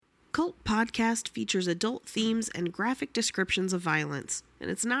Cult Podcast features adult themes and graphic descriptions of violence,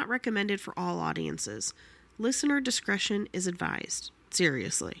 and it's not recommended for all audiences. Listener discretion is advised.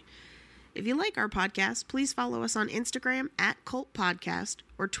 Seriously. If you like our podcast, please follow us on Instagram @CultPodcast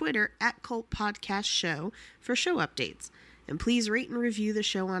or Twitter @CultPodcastShow for show updates. And please rate and review the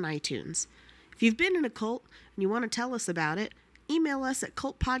show on iTunes. If you've been in a cult and you want to tell us about it, email us at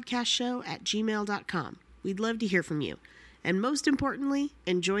cultpodcastshow@gmail.com. We'd love to hear from you. And most importantly,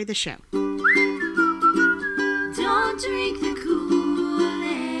 enjoy the show. Don't drink the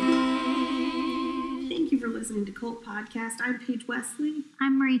Kool-Aid. Thank you for listening to Cult Podcast. I'm Paige Wesley.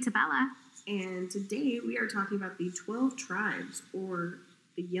 I'm Marie Tabella. And today we are talking about the 12 Tribes, or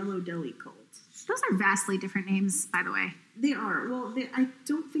the Yellow Deli Cult. Those are vastly different names, by the way. They are. Well, I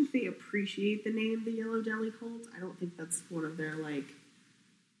don't think they appreciate the name, the Yellow Deli Cult. I don't think that's one of their,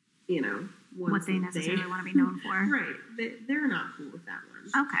 what they necessarily want to be known for. Right. They're not cool with that one.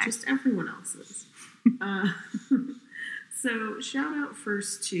 Okay. Just everyone else is. So, shout out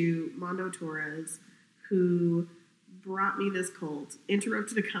first to Mondo Torres, who brought me this cult,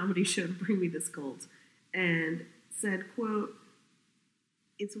 interrupted a comedy show to bring me this cult, and said, quote,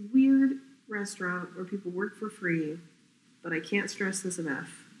 "It's a weird restaurant where people work for free, but I can't stress this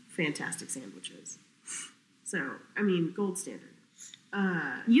enough. Fantastic sandwiches." So, gold standard.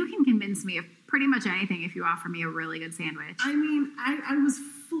 You can convince me of pretty much anything if you offer me a really good sandwich. I was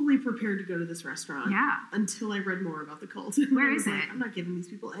fully prepared to go to this restaurant. Yeah. Until I read more about the cult. Where is it? I'm not giving these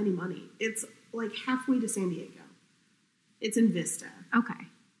people any money. It's like halfway to San Diego. It's in Vista. Okay.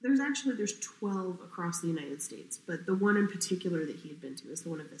 There's 12 across the United States, but the one in particular that he had been to is the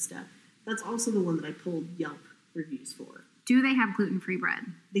one in Vista. That's also the one that I pulled Yelp reviews for. Do they have gluten-free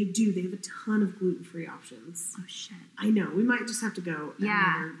bread? They do. They have a ton of gluten-free options. Oh, shit. I know. We might just have to go at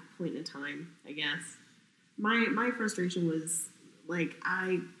Yeah. another point in time, I guess. My frustration was,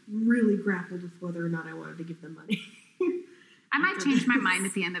 I really grappled with whether or not I wanted to give them money. I might change my mind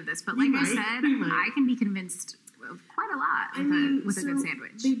at the end of this, but like I said, I can be convinced of quite a lot with a good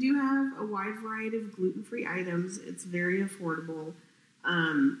sandwich. They do have a wide variety of gluten-free items. It's very affordable.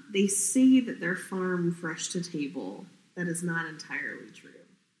 They say that they're farm fresh to table. That is not entirely true.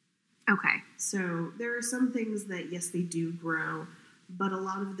 Okay. So there are some things that, yes, they do grow, but a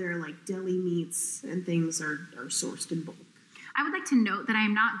lot of their deli meats and things are sourced in bulk. I would like to note that I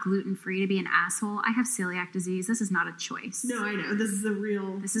am not gluten-free to be an asshole. I have celiac disease. This is not a choice. No, I know. This is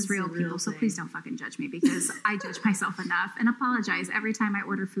real people, so thing. please don't fucking judge me because I judge myself enough and apologize every time I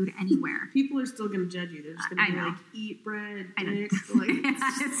order food anywhere. People are still going to judge you. They're just going to be eat bread, dick.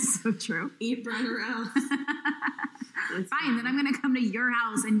 It's so true. Eat bread or else. Fine, then I'm going to come to your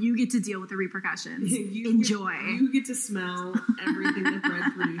house and you get to deal with the repercussions. Enjoy. You get to smell everything that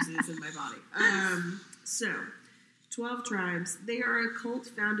bread produces in my body. So, 12 Tribes. They are a cult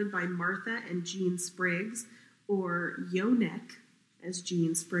founded by Martha and Gene Spriggs, or Yonek, as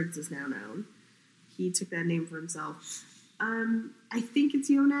Gene Spriggs is now known. He took that name for himself. I think it's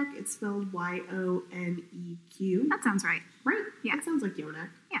Yonek. It's spelled Yoneq. That sounds right. Right? Yeah. That sounds like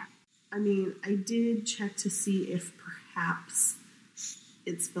Yonek. Yeah. I did check to see if perhaps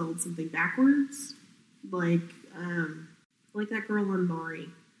it spelled something backwards. Like that girl on Maury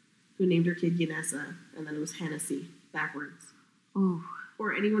who named her kid Yanessa, and then it was Hennessy backwards. Ooh.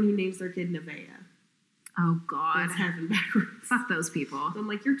 Or anyone who names their kid Nevaeh. Oh, God. That's heaven backwards. Fuck those people. So I'm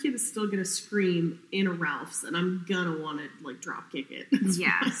like, your kid is still going to scream in a Ralph's, and I'm going to want to, drop kick it.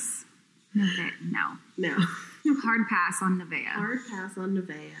 Yes. No. Hard pass on Nevaeh. Hard pass on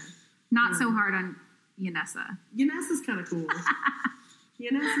Nevaeh. Not so hard on Yanessa. Yanessa's kind of cool.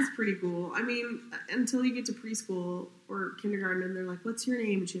 Yanessa's pretty cool. Until you get to preschool or kindergarten, and they're like, what's your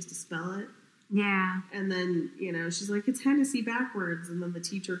name? And she has to spell it. Yeah. And then, she's like, it's Hennessy backwards. And then the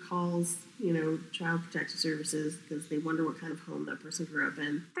teacher calls, Child Protective Services because they wonder what kind of home that person grew up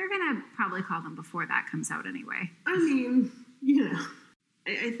in. They're going to probably call them before that comes out anyway. I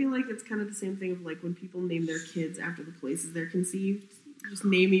feel like it's kind of the same thing of when people name their kids after the places they're conceived. Just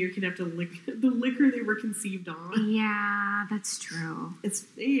naming your kid after the liquor they were conceived on. Yeah, that's true.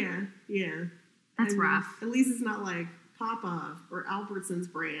 Yeah. That's rough. At least it's not like Popov or Albertsons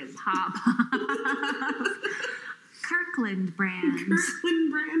brand. Kirkland brand.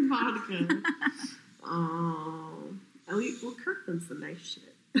 Kirkland brand vodka. Oh. At least, Kirkland's the nice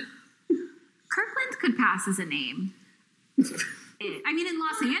shit. Kirkland could pass as a name. In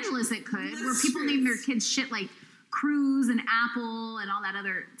Los Angeles it could, where people name their kids shit like Cruz and Apple and all that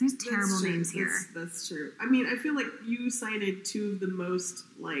other... There's terrible names here. That's true. I feel like you cited two of the most,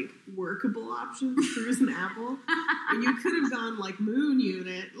 workable options, Cruz and Apple. And you could have gone, Moon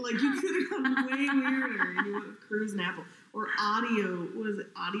Unit. You could have gone way weirder. And you went with Cruz and Apple. Or was it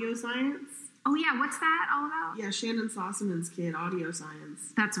audio science? Oh, yeah. What's that all about? Yeah, Shannon Sossaman's kid, audio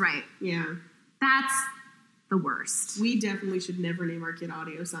science. That's right. Yeah. That's the worst. We definitely should never name our kid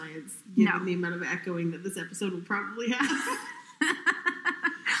audio science, given the amount of echoing that this episode will probably have.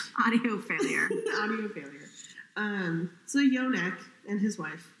 Audio failure. Audio failure. So Yonek and his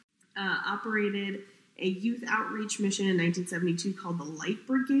wife operated a youth outreach mission in 1972 called the Light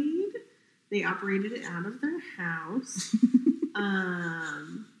Brigade. They operated it out of their house.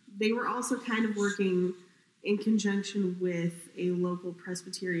 They were also kind of working in conjunction with a local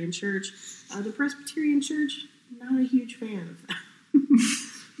Presbyterian church. The Presbyterian church, not a huge fan of that.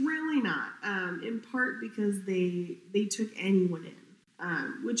 Really not. In part because they took anyone in,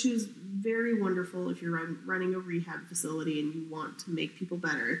 which is very wonderful if you're running a rehab facility and you want to make people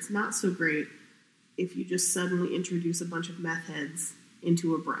better. It's not so great if you just suddenly introduce a bunch of meth heads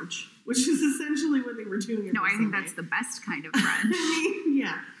into a brunch, which is essentially what they were doing. No, I think that's the best kind of brunch.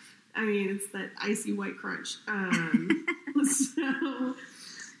 Yeah. I mean, it's that icy white crunch. So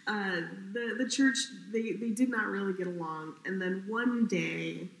the church, they did not really get along. And then one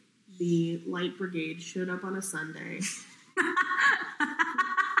day, the Light Brigade showed up on a Sunday.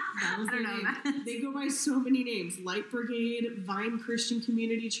 That was their name. They go by so many names. Light Brigade, Vine Christian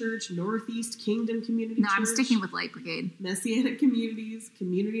Community Church, Northeast Kingdom Community Church. No, I'm sticking with Light Brigade. Messianic Communities,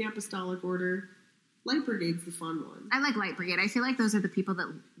 Community Apostolic Order. Light Brigade's the fun one. I like Light Brigade. I feel like those are the people that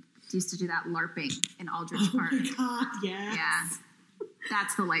used to do that LARPing in Aldrich Park. Oh my God, yes. Yeah.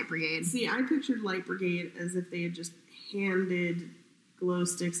 That's the Light Brigade. See, I pictured Light Brigade as if they had just handed glow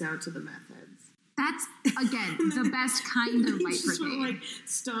sticks out to the meth heads. That's, again, the best kind of Light just Brigade. Like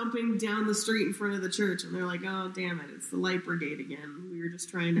stomping down the street in front of the church, and they're like, "Oh, damn it, it's the Light Brigade again. We were just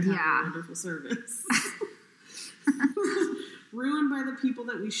trying to have a wonderful service." Ruined by the people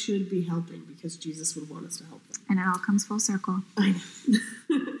that we should be helping because Jesus would want us to help them. And it all comes full circle. I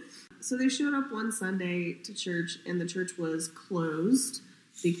know. So they showed up one Sunday to church, and the church was closed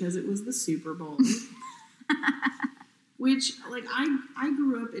because it was the Super Bowl. Which, like, I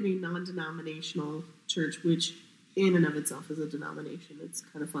grew up in a non-denominational church, which in and of itself is a denomination. It's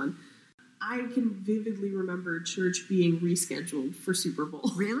kind of fun. I can vividly remember church being rescheduled for Super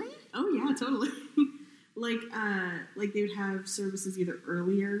Bowl. Really? Oh, yeah, totally. Like they would have services either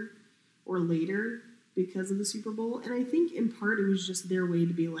earlier or later because of the Super Bowl. And I think in part it was just their way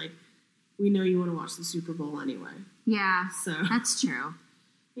to be like, we know you want to watch the Super Bowl anyway. Yeah, so that's true.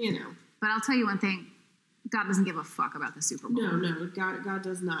 You know. But I'll tell you one thing. God doesn't give a fuck about the Super Bowl. No. God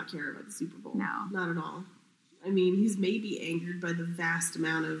does not care about the Super Bowl. No. Not at all. I mean, he's maybe angered by the vast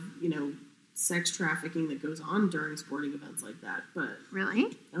amount of, sex trafficking that goes on during sporting events like that. But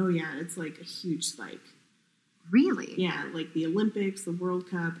really? Oh, yeah. It's like a huge spike. Really? Yeah, like the Olympics, the World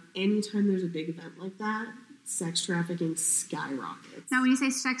Cup, anytime there's a big event like that, sex trafficking skyrockets. Now, when you say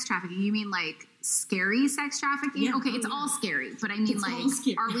sex trafficking, you mean like scary sex trafficking? Yeah, okay, it's all scary, but I mean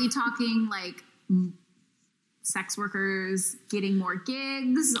are we talking like sex workers getting more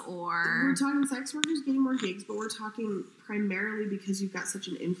gigs, or... We're talking sex workers getting more gigs, but we're talking primarily because you've got such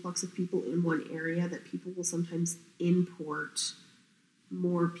an influx of people in one area that people will sometimes import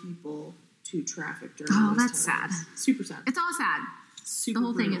more people to traffic during those that's times. Sad. Super sad. It's all sad. Super the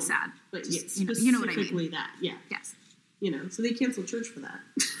whole brutal, thing is sad. But just, yeah, you know what I mean. That, yeah. Yes. So they canceled church for that.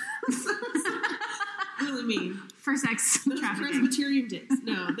 Really mean. For sex trafficking. Presbyterian dicks.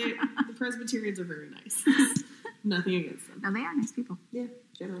 No, the Presbyterians are very nice. Nothing against them. No, they are nice people. Yeah,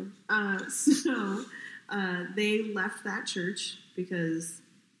 generally. So they left that church because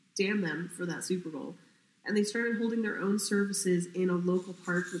damn them for that Super Bowl. And they started holding their own services in a local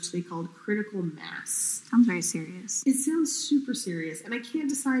park, which they called Critical Mass. Sounds very serious. It sounds super serious. And I can't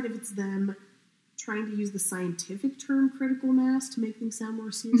decide if it's them trying to use the scientific term critical mass to make things sound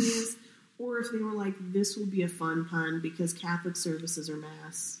more serious, or if they were like, this will be a fun pun because Catholic services are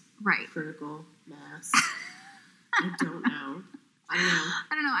mass. Right. Critical mass. I don't know. I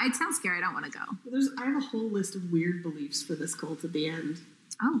don't know. It sounds scary. I don't want to go. I have a whole list of weird beliefs for this cult at the end.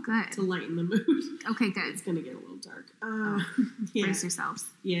 Oh, good. To lighten the mood. Okay, good. It's going to get a little dark. Yeah. Brace yourselves.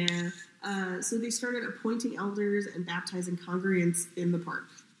 Yeah. So they started appointing elders and baptizing congregants in the park,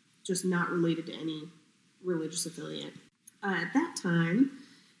 just not related to any religious affiliate. At that time,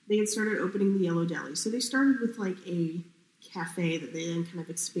 they had started opening the Yellow Deli. So they started with like a cafe that they then kind of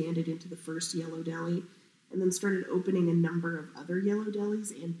expanded into the first Yellow Deli, and then started opening a number of other Yellow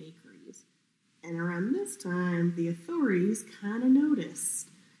Delis and bakeries. And around this time, the authorities kind of noticed.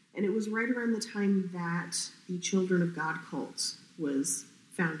 And it was right around the time that the Children of God cult was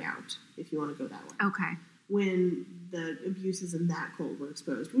found out, if you want to go that way. Okay. When the abuses in that cult were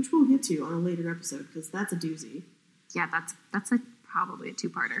exposed, which we'll get to on a later episode, because that's a doozy. Yeah, that's probably a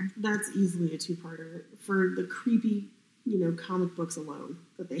two-parter. That's easily a two-parter for the creepy, comic books alone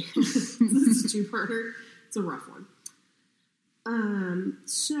that they have. This is a two-parter. It's a rough one.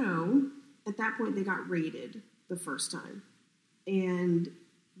 So at that point they got raided the first time, and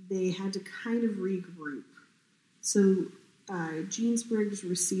they had to kind of regroup. So Gene Spriggs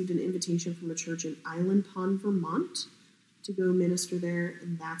received an invitation from a church in Island Pond, Vermont, to go minister there,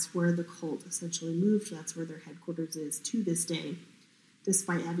 and that's where the cult essentially moved. That's where their headquarters is to this day,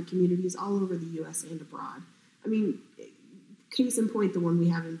 despite having communities all over the U.S. and abroad. I mean, case in point, the one we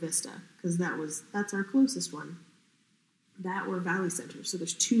have in Vista, because that's our closest one. That or Valley Center. So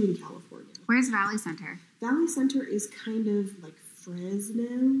there's two in California. Where's Valley Center? Valley Center is kind of like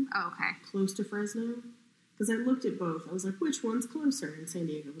Fresno. Oh, okay. Close to Fresno. Because I looked at both. I was like, which one's closer? And San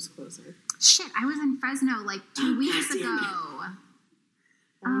Diego was closer. Shit, I was in Fresno like 2 weeks ago.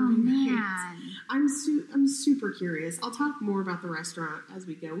 Oh, man. I'm super curious. I'll talk more about the restaurant as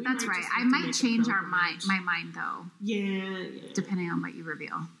we go. That's right. I might change my mind, though. Yeah. Depending on what you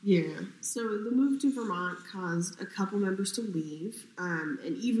reveal. Yeah. So the move to Vermont caused a couple members to leave, and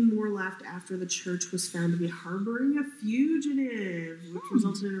even more left after the church was found to be harboring a fugitive, which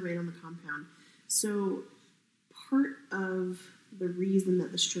resulted in a raid on the compound. So part of the reason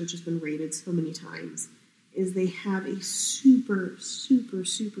that this church has been raided so many times is they have a super, super,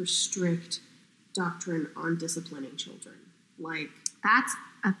 super strict doctrine on disciplining children. Like, that's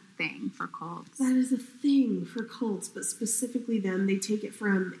a thing for cults. That is a thing for cults, but specifically them, they take it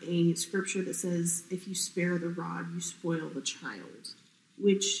from a scripture that says, if you spare the rod, you spoil the child,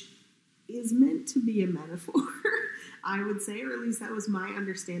 which is meant to be a metaphor, I would say, or at least that was my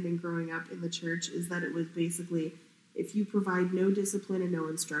understanding growing up in the church, is that it was basically, if you provide no discipline and no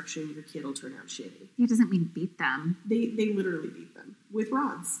instruction, your kid will turn out shitty. It doesn't mean beat them. They literally beat them with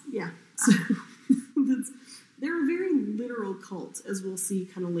rods. Yeah. So they're a very literal cult, as we'll see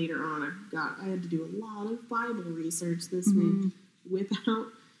kind of later on. I had to do a lot of Bible research this week without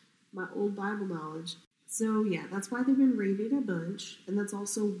my old Bible knowledge. So yeah, that's why they've been raided a bunch, and that's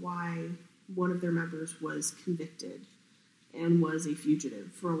also why one of their members was convicted and was a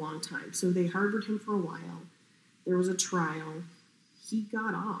fugitive for a long time. So they harbored him for a while. There was a trial. He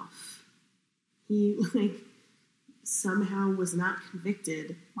got off. He, somehow was not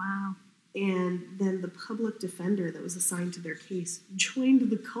convicted. Wow. And then the public defender that was assigned to their case joined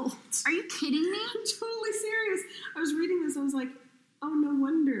the cult. Are you kidding me? I'm totally serious. I was reading this. I was like, oh, no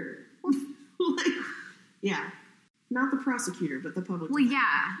wonder. Yeah. Not the prosecutor, but the public defender.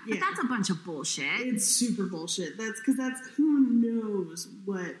 Yeah. But that's a bunch of bullshit. It's super bullshit. That's who knows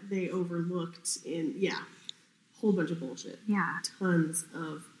what they overlooked in, whole bunch of bullshit. Yeah. Tons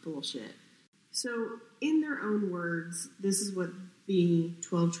of bullshit. So, in their own words, this is what the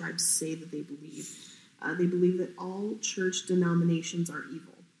 12 tribes say that they believe. They believe that all church denominations are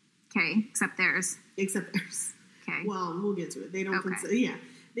evil. Okay, except theirs. Except theirs. Okay. Well, we'll get to it. They don't consider,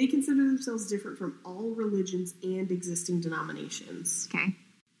 they consider themselves different from all religions and existing denominations. Okay.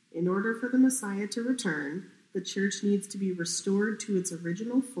 In order for the Messiah to return, the church needs to be restored to its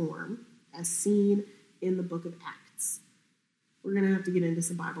original form, as seen in the book of Acts. We're going to have to get into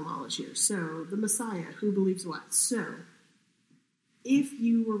some Bible knowledge here. So, the Messiah, who believes what? So, if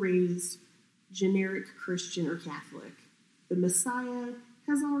you were raised generic Christian or Catholic, the Messiah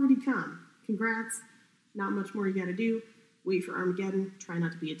has already come. Congrats. Not much more you got to do. Wait for Armageddon. Try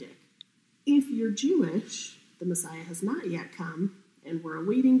not to be a dick. If you're Jewish, the Messiah has not yet come, and we're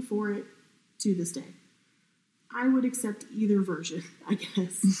waiting for it to this day. I would accept either version, I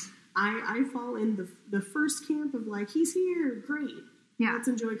guess. I fall in the first camp of he's here, great. Yeah. Let's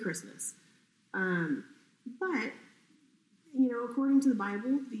enjoy Christmas. But, according to the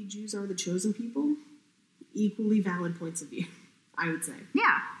Bible, the Jews are the chosen people. Equally valid points of view, I would say.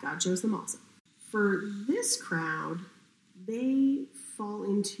 Yeah. God chose them also. For this crowd, they fall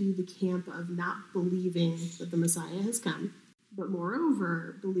into the camp of not believing that the Messiah has come, but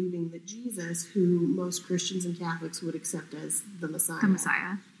moreover, believing that Jesus, who most Christians and Catholics would accept as the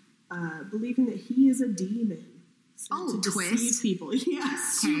Messiah. Believing that he is a demon. To deceive people. Yeah,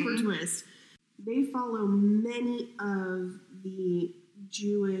 super twist. They follow many of the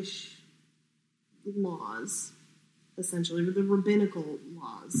Jewish laws, essentially, the rabbinical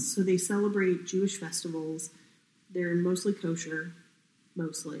laws. So they celebrate Jewish festivals. They're mostly kosher.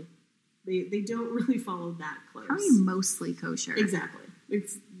 Mostly. They don't really follow that close. How are you mostly kosher? Exactly.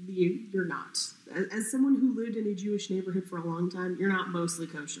 You're not. As someone who lived in a Jewish neighborhood for a long time, you're not mostly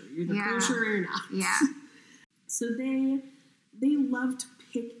kosher. You're either kosher or you're not. Yeah. So they love to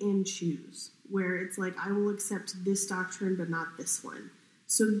pick and choose, where it's like, I will accept this doctrine, but not this one.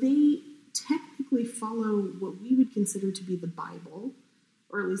 So they technically typically follow what we would consider to be the Bible,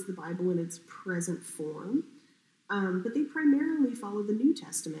 or at least the Bible in its present form. But they primarily follow the New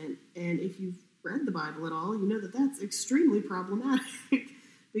Testament. And if you've read the Bible at all, you know that that's extremely problematic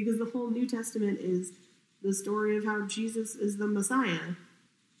because the whole New Testament is the story of how Jesus is the Messiah.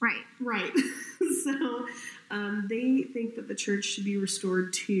 Right. Right. So they think that the church should be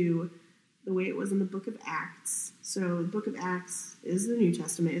restored to the way it was in the book of Acts. So the book of Acts is the New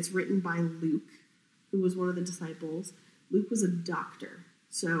Testament. It's written by Luke, who was one of the disciples. Luke was a doctor.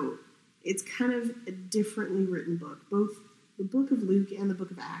 So it's kind of a differently written book. Both the book of Luke and the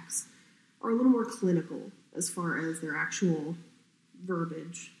book of Acts are a little more clinical as far as their actual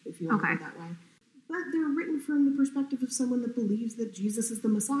verbiage, if you want to put it that way. But they're written from the perspective of someone that believes that Jesus is the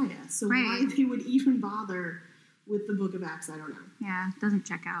Messiah. So why they would even bother with the book of Acts, I don't know. Yeah, it doesn't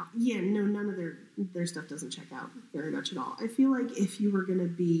check out. Yeah, no, none of their stuff doesn't check out very much at all. I feel like if you were going to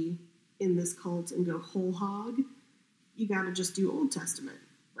be in this cult and go whole hog, you got to just do Old Testament,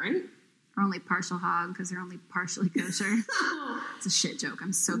 right? Or only partial hog because they're only partially kosher. It's a shit joke.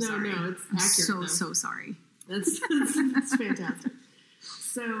 I'm so sorry. No, it's accurate. So sorry. That's fantastic.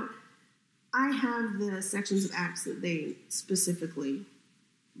 So I have the sections of Acts that they specifically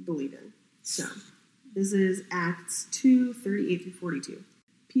believe in. So this is Acts 2:38 through 42.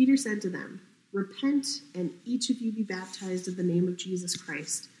 Peter said to them, "Repent, and each of you be baptized in the name of Jesus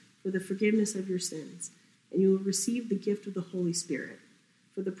Christ for the forgiveness of your sins, and you will receive the gift of the Holy Spirit.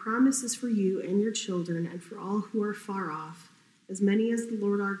 For the promise is for you and your children, and for all who are far off, as many as the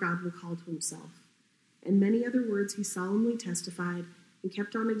Lord our God will call to himself." And many other words he solemnly testified, and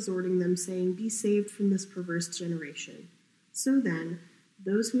kept on exhorting them, saying, "Be saved from this perverse generation." So then,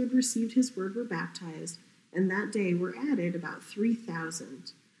 those who had received his word were baptized, and that day were added about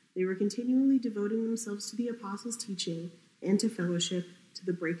 3,000. They were continually devoting themselves to the apostles' teaching, and to fellowship, to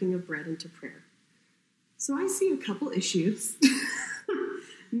the breaking of bread, and to prayer. So I see a couple issues.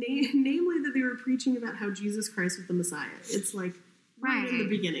 Namely that they were preaching about how Jesus Christ was the Messiah. It's like right in the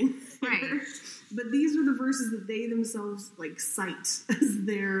beginning. Right. But these are the verses that they themselves cite as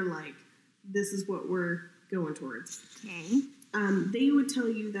their this is what we're going towards. Okay. They would tell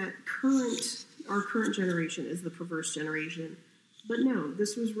you that our current generation is the perverse generation. But no,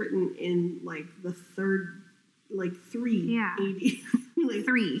 this was written in the third 3 AD.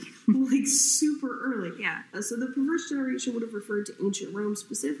 3. Super early. Yeah. So the perverse generation would have referred to ancient Rome,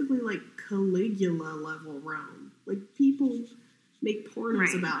 specifically Caligula level Rome. People make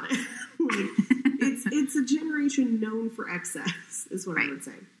pornos about it. It's a generation known for excess, is what I would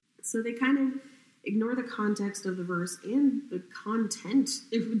say. So they kind of ignore the context of the verse and the content,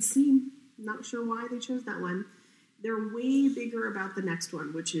 it would seem. Not sure why they chose that one. They're way bigger about the next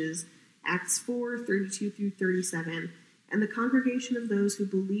one, which is Acts 4:32 through 37. And the congregation of those who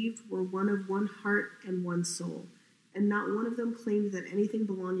believed were one of one heart and one soul. And not one of them claimed that anything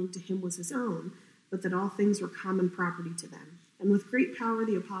belonging to him was his own, but that all things were common property to them. And with great power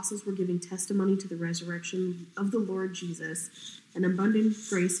the apostles were giving testimony to the resurrection of the Lord Jesus, and abundant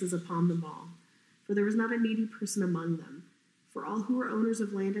grace was upon them all. For there was not a needy person among them. For all who were owners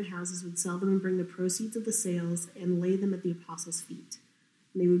of land and houses would sell them and bring the proceeds of the sales and lay them at the apostles' feet.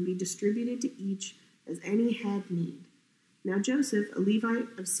 And they would be distributed to each as any had need. Now Joseph, a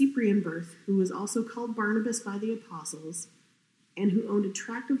Levite of Cyprian birth, who was also called Barnabas by the apostles, and who owned a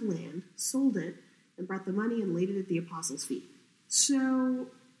tract of land, sold it, and brought the money and laid it at the apostles' feet. So,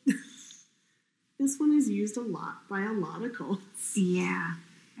 this one is used a lot by a lot of cults. Yeah,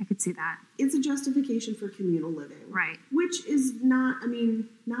 I could see that. It's a justification for communal living. Right. Which is not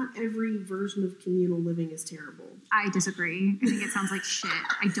every version of communal living is terrible. I disagree. I think it sounds like shit.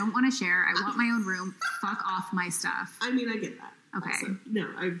 I don't want to share. I want my own room. Fuck off my stuff. I get that. Okay. Also. No,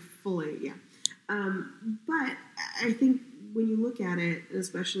 I fully, yeah. But I think when you look at it,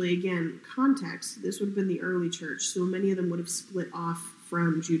 especially, again, context, this would have been the early church, so many of them would have split off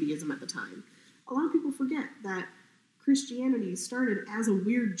from Judaism at the time. A lot of people forget that Christianity started as a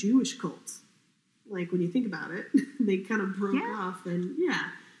weird Jewish cult. When you think about it, they kind of broke off, and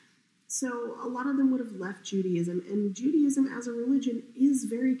So a lot of them would have left Judaism, and Judaism as a religion is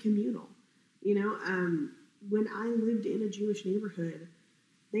very communal. When I lived in a Jewish neighborhood,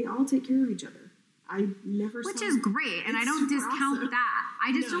 they all take care of each other. I never Which saw is great, and I don't discount awesome. that.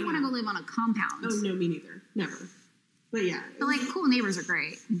 I just don't want to go live on a compound. Oh, no, me neither. Never. But yeah. But cool neighbors are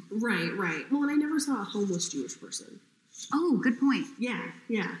great. Right. Well, and I never saw a homeless Jewish person. Oh, good point. Yeah.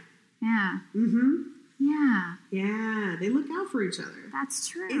 Yeah. Mm-hmm. Yeah. Yeah, they look out for each other. That's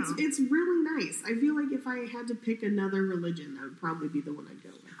true. It's really nice. I feel like if I had to pick another religion, that would probably be the one I'd go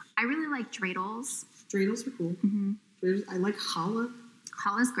with. I really like dreidels. Dreidels are cool. Mm-hmm. I like challah.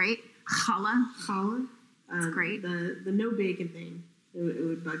 Challah's great. Challah. That's great. The no bacon thing. It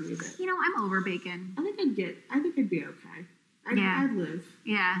would bug me a bit. I'm over bacon. I think I'd be okay. I'd live.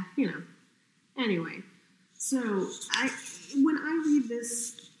 Yeah. Anyway, so when I read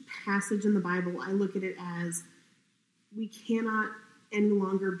this passage in the Bible, I look at it as we cannot any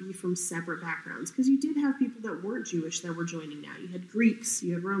longer be from separate backgrounds, because you did have people that weren't Jewish that were joining now. You had Greeks,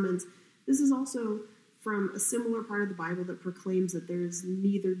 you had Romans. This is also from a similar part of the Bible that proclaims that there's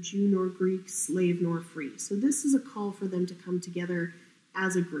neither Jew nor Greek, slave nor free. So this is a call for them to come together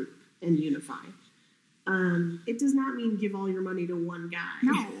as a group and unify. It does not mean give all your money to one guy.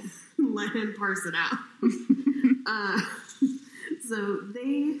 No. Let him parse it out. So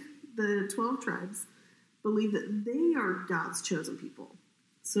the 12 tribes, believe that they are God's chosen people.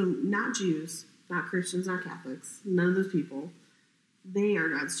 So not Jews, not Christians, not Catholics, none of those people. They are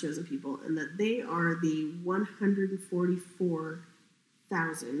God's chosen people, and that they are the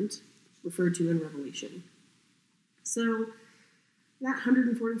 144,000 referred to in Revelation. So that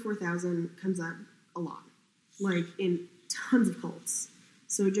 144,000 comes up a lot, like in tons of cults.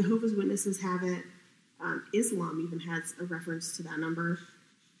 So Jehovah's Witnesses have it. Islam even has a reference to that number.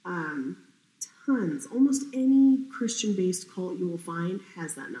 Tons. Almost any Christian-based cult you will find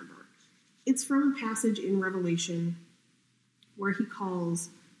has that number. It's from a passage in Revelation where he calls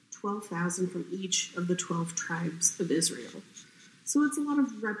 12,000 from each of the 12 tribes of Israel. So it's a lot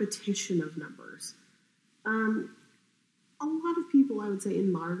of repetition of numbers. A lot of people, I would say,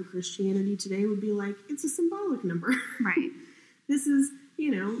 in modern Christianity today would be like, it's a symbolic number. Right. This is,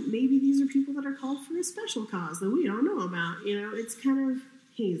 maybe these are people that are called for a special cause that we don't know about. It's kind of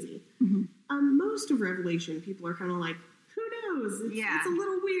hazy. Mm-hmm. Most of Revelation, people are kind of like, who knows? It's a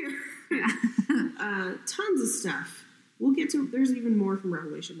little weird. Yeah. Tons of stuff. We'll get to, there's even more from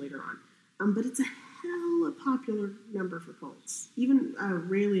Revelation later on. But it's a hella popular number for cults. Even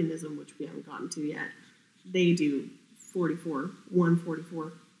Raelianism, which we haven't gotten to yet, they do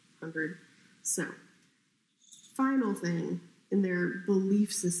 144,100. So, final thing in their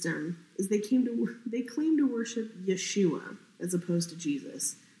belief system is they claim to worship Yeshua as opposed to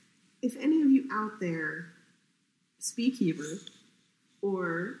Jesus. If any of you out there speak Hebrew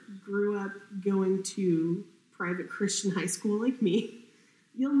or grew up going to private Christian high school like me,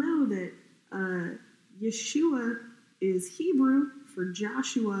 you'll know that Yeshua is Hebrew for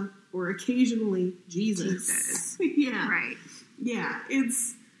Joshua or occasionally Jesus. Yeah. Right. Yeah,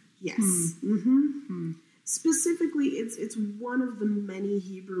 yes. Mm-hmm. Specifically, it's one of the many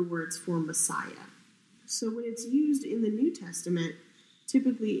Hebrew words for Messiah. So when it's used in the New Testament,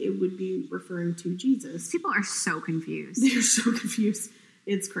 typically it would be referring to Jesus. People are so confused. They're so confused.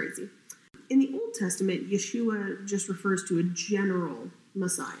 It's crazy. In the Old Testament, Yeshua just refers to a general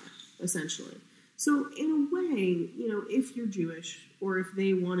Messiah, essentially. So in a way, if you're Jewish or if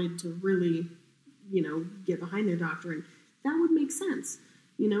they wanted to really, get behind their doctrine, that would make sense.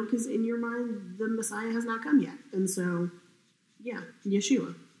 Because in your mind, the Messiah has not come yet. And so, yeah,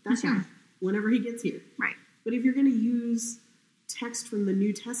 Yeshua, that guy, whenever he gets here. Right. But if you're going to use text from the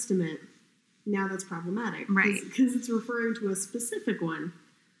New Testament, now that's problematic. Right. Because it's referring to a specific one.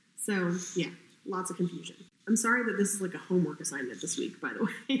 So, yeah, lots of confusion. I'm sorry that this is like a homework assignment this week, by the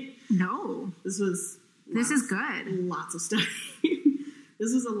way. No. This is good. Lots of stuff.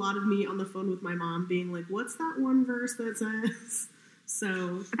 This was a lot of me on the phone with my mom being like, what's that one verse that says?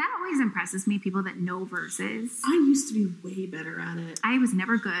 So that always impresses me, people that know verses. I used to be way better at it. I was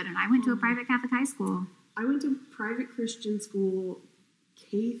never good, and I went to a private Catholic high school. I went to private Christian school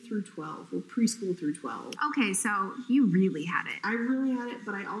K through 12, or preschool through 12. Okay, so you really had it. I really had it,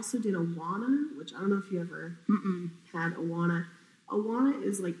 but I also did Awana, which I don't know if you ever had Awana. Awana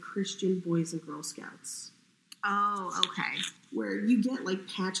is like Christian Boys and Girl Scouts. Oh, okay. Where you get like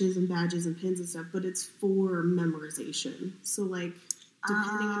patches and badges and pins and stuff, but it's for memorization. So like,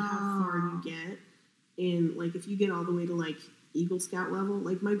 depending on how far you get, and like if you get all the way to like Eagle Scout level,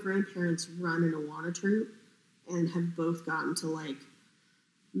 like my grandparents run an Awana troop and have both gotten to like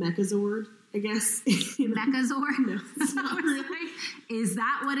Mechazord, I guess. Mechazord? No, it's not really. Is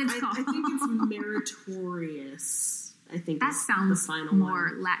that what it's called? I think it's Meritorious. I think that sounds the final more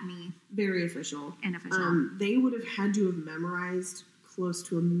one. Latin-y. Very official. And official. They would have had to have memorized close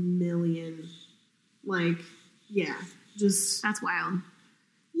to 1 million. Like, yeah, just... That's wild.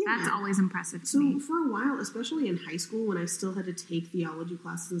 Yeah. That's always impressive to me. So for a while, especially in high school, when I still had to take theology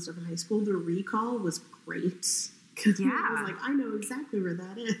classes and stuff in high school, the recall was great. Because I was like, I know exactly where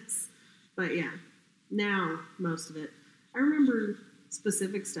that is. But yeah, now most of it. I remember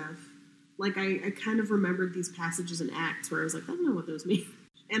specific stuff. Like, I kind of remembered these passages in Acts where I was like, I don't know what those mean.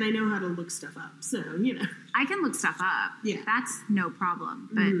 And I know how to look stuff up. So, I can look stuff up. Yeah. That's no problem.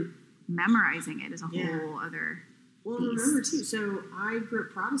 But memorizing it is a Yeah. whole other Well, beast. remember too. So I grew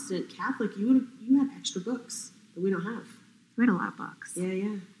up Protestant, Catholic. You had extra books that we don't have. We had a lot of books. Yeah.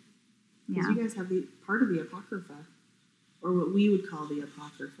 Because Yeah, you guys have the part of the Apocrypha, or what we would call the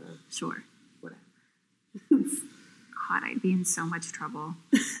Apocrypha. sure. Whatever. God, I'd be in so much trouble.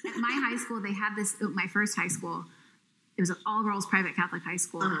 At my high school, they had this, my first high school, it was an all-girls private Catholic high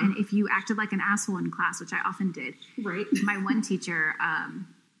school. Uh-huh. And if you acted like an asshole in class, which I often did, Right. my one teacher,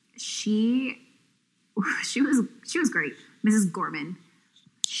 she was great. Mrs. Gorman,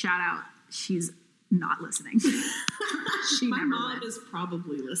 shout out. She's not listening. She My never mom would. is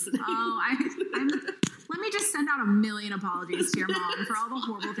probably listening. Oh, I'm let me just send out a million apologies to your mom for all the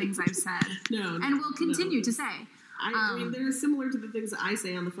horrible things I've said. No, And will continue no. to say. I mean, they're similar to the things that I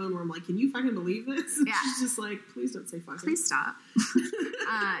say on the phone where I'm like, can you fucking believe this? And Yeah. she's just like, please don't say fucking. Please stop.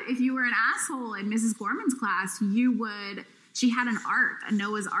 If you were an asshole in Mrs. Gorman's class, she had an ark, a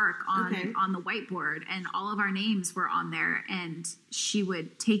Noah's Ark on the whiteboard, and all of our names were on there, and she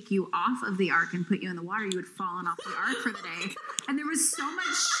would take you off of the ark and put you in the water. You had fallen off the ark for the day. And there was so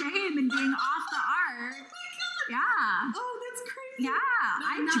much shame in being off the ark. Yeah. Oh, that's crazy. Yeah. No,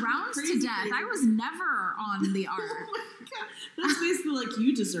 I not drowned crazy, to death. crazy. I was never on the Oh ark. my god. That's basically like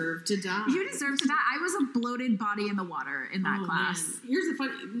you deserve to die. You deserve to die. I was a bloated body in the water in that Oh, class. man. Here's the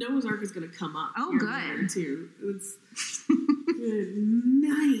funny Noah's Ark is going to come up. Oh, here good. later, too. It's good.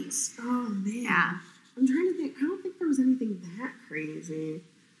 Nice. Oh, man. Yeah. I'm trying to think. I don't think there was anything that crazy.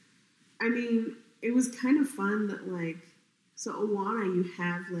 I mean, it was kind of fun that, like, so Awana, you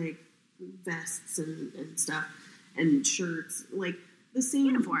have, like, vests and stuff and shirts. Like, the same.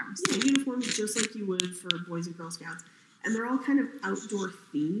 Uniforms. Yeah, uniforms just like you would for Boys and Girl Scouts. And they're all kind of outdoor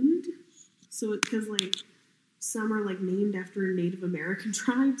themed. So, because, like, some are, like, named after Native American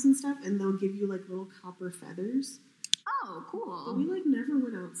tribes and stuff, and they'll give you, like, little copper feathers. Oh, But cool. we, like, never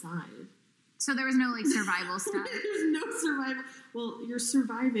went outside. So there was no like survival stuff. There's no survival. Well, you're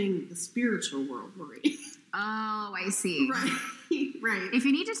surviving the spiritual world, Marie. Oh, I see. Right. If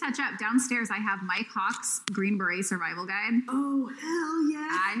you need to touch up, downstairs I have Mike Hawk's Green Beret Survival Guide. Oh, hell yeah.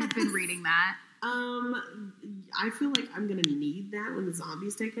 I have been reading that. I feel like I'm going to need that when the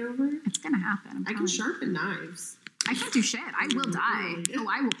zombies take over. It's gonna happen. I can sharpen knives. I can't do shit. I will die. Really? Oh,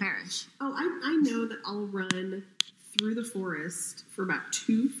 I will perish. Oh, I know that I'll run through the forest for about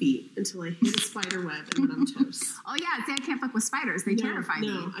 2 feet until I hit a spider web and then I'm toast. Oh yeah, see, I can't fuck with spiders. They terrify me.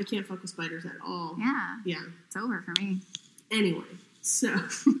 No, I can't fuck with spiders at all. Yeah, Yeah. it's over for me. Anyway, so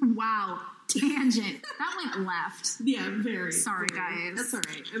Wow, tangent. That went left. yeah, very. Sorry, very. guys. That's all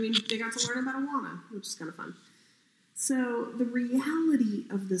right. I mean, they got to learn about Awana, which is kind of fun. So the reality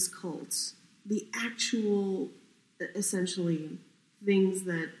of this cult, the actual, essentially, things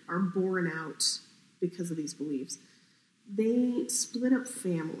that are born out because of these beliefs, they split up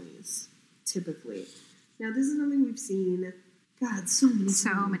families, typically. Now, this is something we've seen, God, so many times.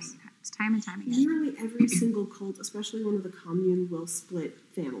 So many times, time and time again. Nearly every single cult, especially one of the commune, will split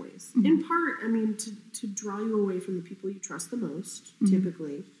families. Mm-hmm. In part, I mean, to draw you away from the people you trust the most,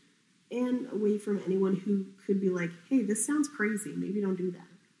 typically, and away from anyone who could be like, hey, this sounds crazy. Maybe don't do that.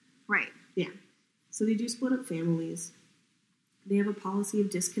 Right. Yeah. So they do split up families. They have a policy of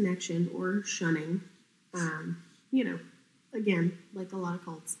disconnection or shunning. You know, again, like a lot of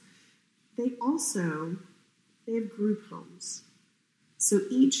cults. They have group homes. So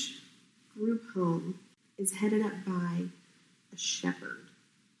each group home is headed up by a shepherd.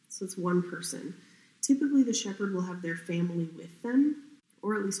 So it's one person. Typically, the shepherd will have their family with them,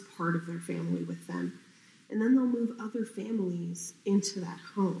 or at least part of their family with them. And then they'll move other families into that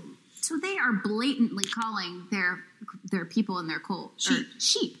home. So they are blatantly calling their people in their cult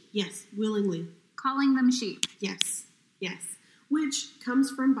sheep. Yes, willingly. Calling them sheep. Yes. Which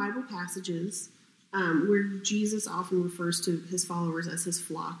comes from Bible passages where Jesus often refers to his followers as his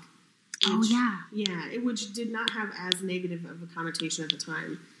flock. Oh, yeah. Yeah, which did not have as negative of a connotation at the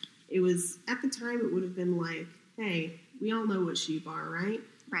time. It was, at the time, it would have been like, hey, we all know what sheep are, right?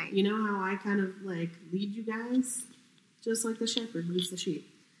 Right. You know how I kind of, like, lead you guys? Just like the shepherd leads the sheep.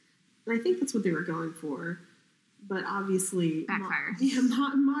 And I think that's what they were going for. But obviously... Backfire.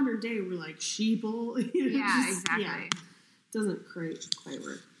 Modern day, we're like, sheeple. Yeah, exactly. Yeah, doesn't quite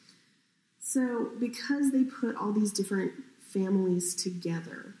work. So, because they put all these different families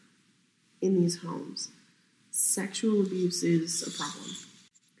together in these homes, sexual abuse is a problem.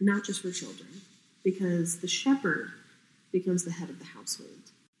 Not just for children. Because the shepherd becomes the head of the household.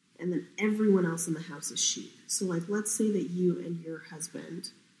 And then everyone else in the house is sheep. So, like, let's say that you and your husband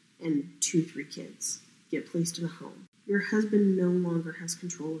and 2-3 kids get placed in a home. Your husband no longer has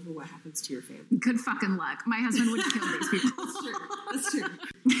control over what happens to your family. Good fucking luck. My husband would kill these people. That's true.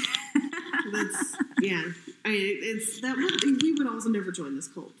 That's yeah. It's that we would also never join this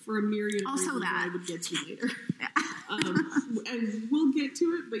cult for a myriad of Also reasons that. I would get to later. And we'll get to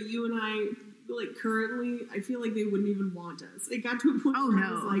it, but you and I, like, currently, I feel like they wouldn't even want us. It got to a point where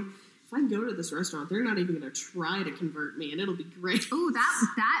I was like, if I go to this restaurant, they're not even going to try to convert me, and it'll be great. Oh,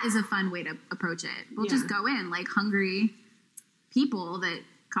 that is a fun way to approach it. We'll just go in like hungry people that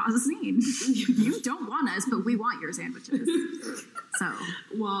cause a scene. You don't want us, but we want your sandwiches. So,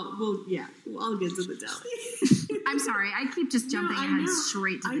 well, I'll get to the deli. I'm sorry, I keep just jumping ahead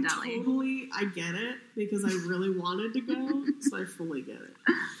straight to the deli. I get it because I really wanted to go, so I fully get it.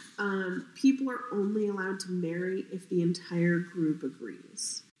 People are only allowed to marry if the entire group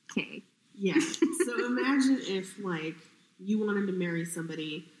agrees. Okay. Yeah. So imagine if, like, you wanted to marry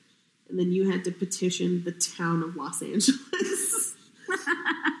somebody and then you had to petition the town of Los Angeles.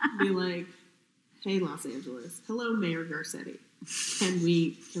 Be like, hey, Los Angeles. Hello, Mayor Garcetti. Can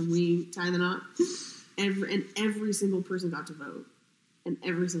we tie the knot? Every single person got to vote. And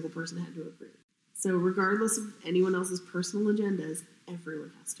every single person had to agree. So regardless of anyone else's personal agendas,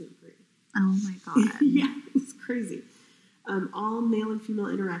 everyone has to agree. Oh my God. Yeah, it's crazy. All male and female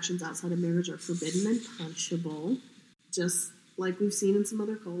interactions outside of marriage are forbidden and punishable, just like we've seen in some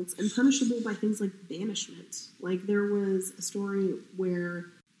other cults, and punishable by things like banishment. Like, there was a story where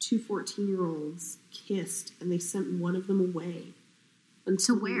 2 14-year-olds kissed, and they sent one of them away.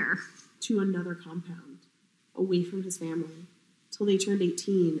 To where? To another compound, away from his family, till they turned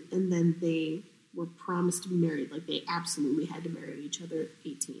 18, and then they were promised to be married. Like, they absolutely had to marry each other at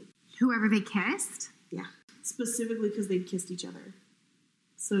 18. Whoever they kissed? Yeah. Specifically because they'd kissed each other.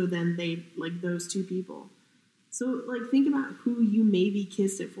 So then they, like, those two people. So, like, think about who you maybe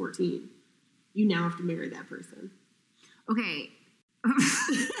kissed at 14. You now have to marry that person. Okay.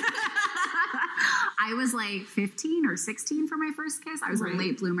 I was like 15 or 16 for my first kiss. I was a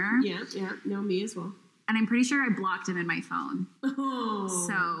late bloomer. Yeah. No, me as well. And I'm pretty sure I blocked him in my phone. Oh.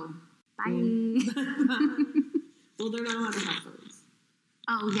 So, bye. Well, they're not allowed to have phones.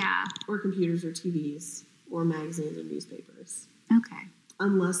 Oh, yeah. Or computers or TVs or magazines or newspapers. Okay.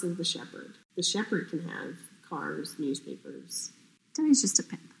 Unless they're the shepherd. The shepherd can have cars, newspapers. Denny's just a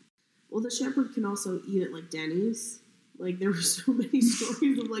pimp. Well, the shepherd can also eat at, like, Denny's. Like, there were so many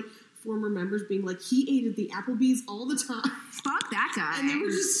stories of, like, former members being like, he ate at the Applebee's all the time. Fuck that guy. And they were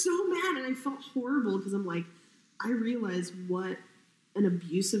just so mad, and I felt horrible because I'm like, I realized what an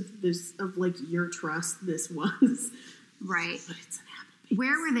abuse of like, your trust this was. Right. But it's an Applebee's.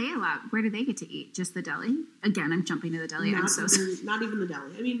 Where were they allowed? Where did they get to eat? Just the deli? Again, I'm jumping to the deli. I'm so sorry. Not even the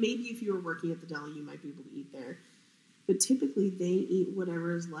deli. I mean, maybe if you were working at the deli, you might be able to eat there. But typically, they eat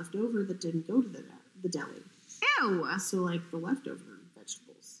whatever is left over that didn't go to the deli. Ew. So, like, the leftover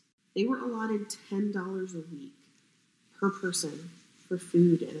vegetables. They were allotted $10 a week per person for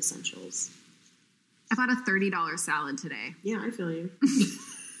food and essentials. I bought a $30 salad today. Yeah, I feel you.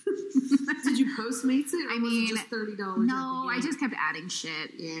 Did you Postmates it? Or was it just $30? No, I just kept adding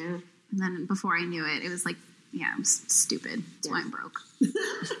shit. Yeah. And then before I knew it, it was like, yeah, it was stupid. That's why I'm broke.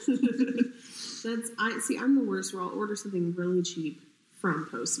 I'm the worst where I'll order something really cheap from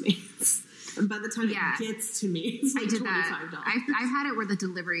Postmates. And by the time it gets to me, it's like I did $25. that. I've had it where the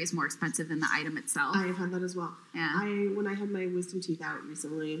delivery is more expensive than the item itself. I have had that as well. Yeah. When I had my wisdom teeth out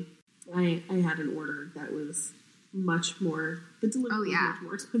recently, I had an order that was much more, the delivery was much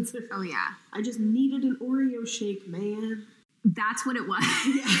more expensive. Oh, yeah. I just needed an Oreo shake, man. That's what it was.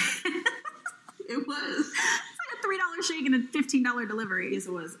 Yeah. It was. It's like a $3 shake and a $15 delivery. Yes,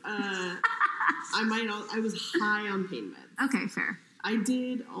 it was. I was high on pain meds. Okay, fair. I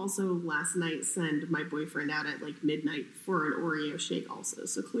did also last night send my boyfriend out at like midnight for an Oreo shake also.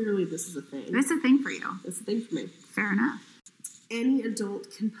 So clearly this is a thing. It's a thing for you. It's a thing for me. Fair enough. Any adult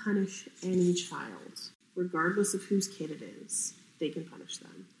can punish any child. Regardless of whose kid it is, they can punish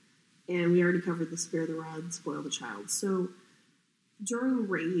them. And we already covered the spare the rod, spoil the child. So during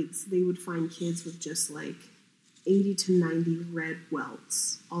raids, they would find kids with just like 80 to 90 red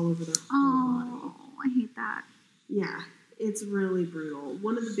welts all over their whole body. Oh, I hate that. Yeah. It's really brutal.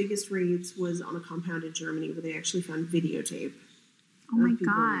 One of the biggest raids was on a compound in Germany where they actually found videotape Oh my of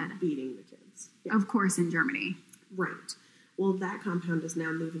people God. beating the kids. Yeah. Of course, in Germany. Right. Well, that compound is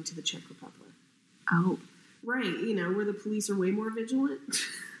now moving to the Czech Republic. Oh. Right. You know, where the police are way more vigilant.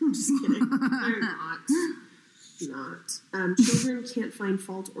 I'm just kidding. They're not. Children can't find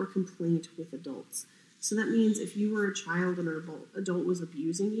fault or complaint with adults. So that means if you were a child and an adult was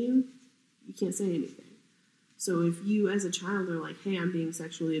abusing you, you can't say anything. So if you, as a child, are like, hey, I'm being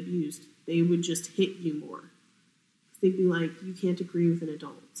sexually abused, they would just hit you more. They'd be like, you can't agree with an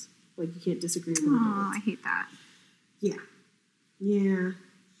adult. Like, you can't disagree with an adult. Oh, I hate that. Yeah. Yeah.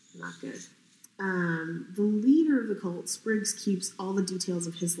 Not good. The leader of the cult, Spriggs, keeps all the details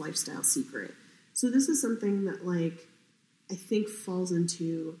of his lifestyle secret. So this is something that, like, I think falls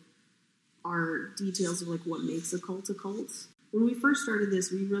into our details of, like, what makes a cult a cult. When we first started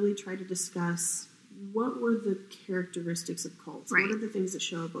this, we really tried to discuss what were the characteristics of cults. Right. What are the things that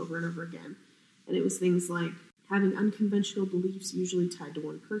show up over and over again? And it was things like having unconventional beliefs usually tied to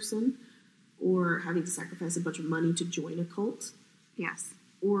one person, or having to sacrifice a bunch of money to join a cult, Yes.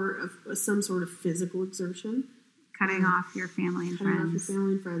 or some sort of physical exertion. Cutting off your family and Cutting off your friends.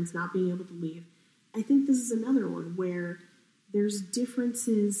 family and friends, not being able to leave. I think this is another one where there's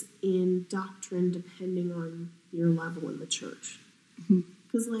differences in doctrine depending on your level in the church.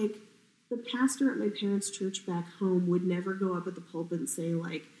 Because, like, the pastor at my parents' church back home would never go up at the pulpit and say,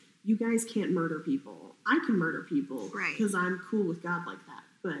 like, you guys can't murder people. I can murder people Right. because I'm cool with God like that,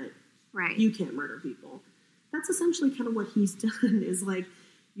 but Right. you can't murder people. That's essentially kind of what he's done, is like,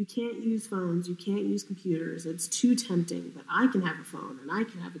 you can't use phones, you can't use computers, it's too tempting, but I can have a phone and I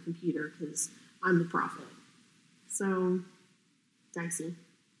can have a computer because I'm the prophet. So, dicey.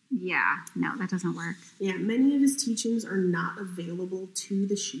 Yeah. No, that doesn't work. Yeah, many of his teachings are not available to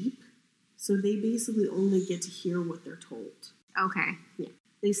the sheep, so they basically only get to hear what they're told. Okay. Yeah.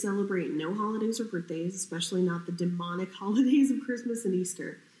 They celebrate no holidays or birthdays, especially not the demonic holidays of Christmas and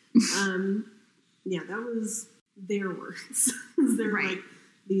Easter. Yeah, that was their words. They're Right. like,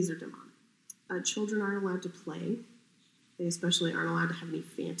 these are demonic. Children aren't allowed to play. They especially aren't allowed to have any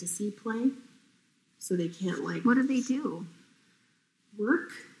fantasy play. So they can't, like, What do they do?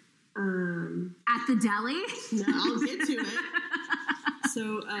 work. At the deli? No, I'll get to it.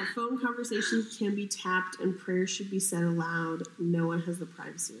 So phone conversations can be tapped and prayers should be said aloud. No one has the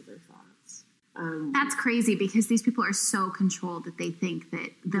privacy of their thoughts. That's crazy because these people are so controlled that they think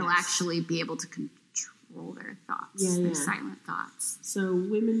that they'll Yes. actually be able to control their thoughts, Yeah, their yeah. silent thoughts. So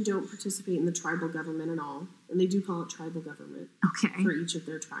women don't participate in the tribal government at all. And they do call it tribal government Okay. for each of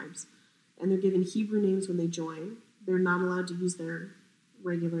their tribes. And they're given Hebrew names when they join. They're not allowed to use their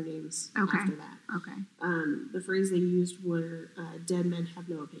regular names Okay. after that. Okay. The phrase they used were, dead men have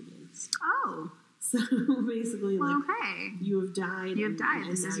no opinions. Oh, So basically, well, like, okay. you have died. You have and- died.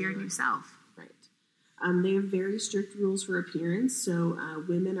 and This now is your you're- new self. Right. They have very strict rules for appearance. So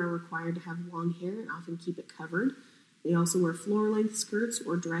women are required to have long hair and often keep it covered. They also wear floor-length skirts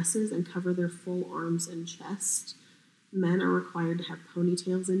or dresses and cover their full arms and chest. Men are required to have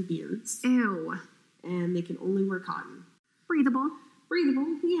ponytails and beards. Ew. And they can only wear cotton. Breathable.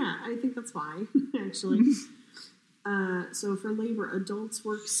 Breathable, yeah, I think that's fine, actually. So for labor, adults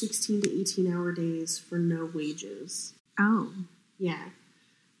work 16 to 18-hour days for no wages. Oh. Yeah.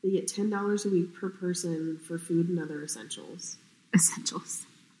 They get $10 a week per person for food and other essentials. Essentials.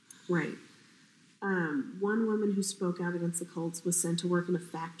 Right. One woman who spoke out against the cults was sent to work in a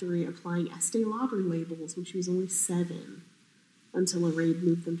factory applying Estee Lauder labels when she was only 7, until a raid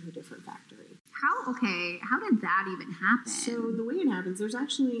moved them to a different factory. How did that even happen? So the way it happens, there's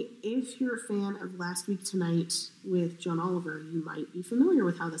actually, if you're a fan of Last Week Tonight with John Oliver, you might be familiar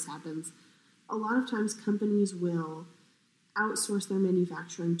with how this happens. A lot of times companies will outsource their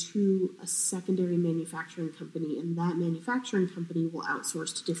manufacturing to a secondary manufacturing company, and that manufacturing company will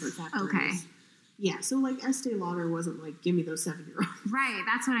outsource to different factories. Okay. Yeah, so like Estee Lauder wasn't like, give me those 7-year-olds. Right,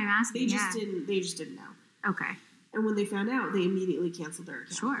 that's what I'm asking. They just didn't know. Okay. And when they found out, they immediately canceled their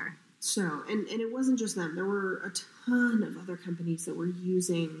account. Sure. So, and it wasn't just them. There were a ton of other companies that were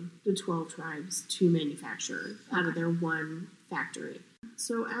using the 12 tribes to manufacture out of their one factory.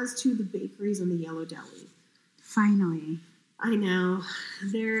 So as to the bakeries in the Yellow Deli, Finally. I know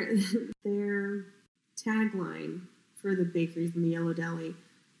their tagline for the bakeries in the Yellow Deli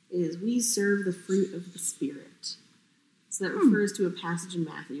is, "We serve the fruit of the Spirit." So that refers to a passage in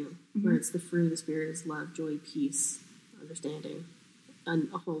Matthew where it's the fruit of the Spirit is love, joy, peace, understanding,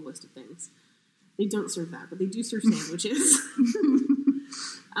 and a whole list of things. They don't serve that, but they do serve sandwiches.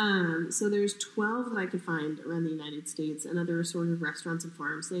 So there's 12 that I could find around the United States and other assorted restaurants and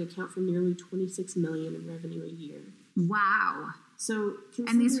farms. They account for nearly $26 million in revenue a year. Wow. So,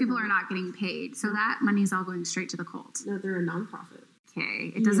 And these people are not getting paid, so that money's all going straight to the cult. No, they're a nonprofit.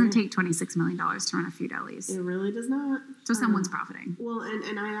 Okay. It doesn't take $26 million to run a few delis. It really does not. So someone's profiting. Well,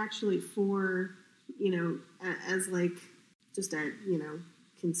 and I actually, for, as like just a,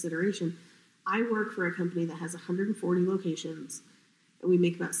 consideration, I work for a company that has 140 locations, and we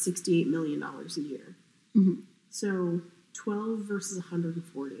make about $68 million a year. Mm-hmm. So 12 versus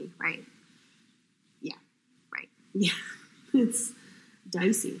 140. Right. Yeah. Right. Yeah. It's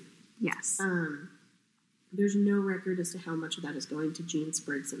dicey. Yes. There's no record as to how much of that is going to Gene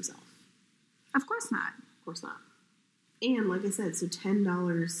Spriggs himself. Of course not. Of course not. And like I said, so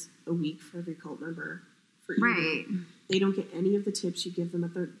 $10 a week for every cult member for eating. Right. They don't get any of the tips you give them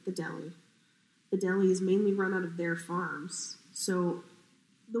at the deli. The deli is mainly run out of their farms. So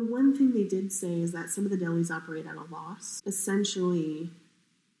the one thing they did say is that some of the delis operate at a loss, essentially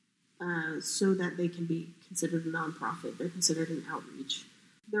so that they can be considered a nonprofit. They're considered an outreach.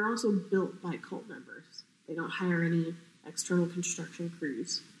 They're also built by cult members. They don't hire any external construction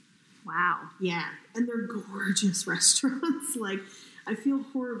crews. Wow. Yeah, and they're gorgeous restaurants. Like, I feel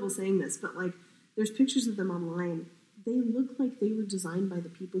horrible saying this, but like, there's pictures of them online. They look like they were designed by the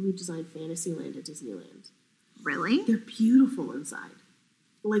people who designed Fantasyland at Disneyland. Really? They're beautiful inside.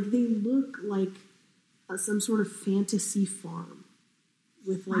 Like, they look like some sort of fantasy farm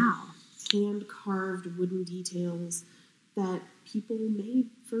with like hand-carved wooden details that people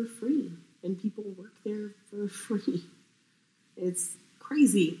made for free, and people work there for free. It's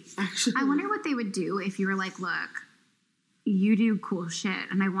crazy, actually. I wonder what they would do if you were like, look, you do cool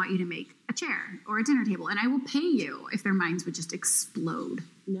shit, and I want you to make a chair or a dinner table, and I will pay you, if their minds would just explode.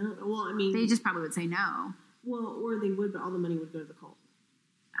 No, well, I mean... They just probably would say no. Well, or they would, but all the money would go to the cult.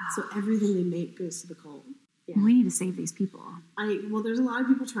 So everything they make goes to the cult. Yeah. We need to save these people. Well, there's a lot of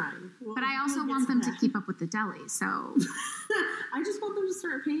people trying. Well, but I also want them to keep up with the deli, so... I just want them to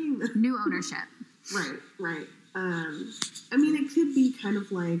start paying them. New ownership. Right. I mean, it could be kind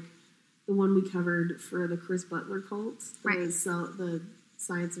of like the one we covered for the Chris Butler cults, the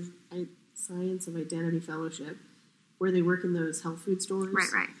Science of Identity Fellowship, where they work in those health food stores.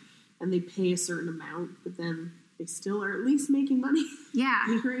 Right. And they pay a certain amount, but then they still are at least making money.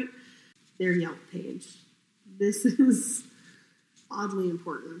 Yeah. Right? Their Yelp page. This is oddly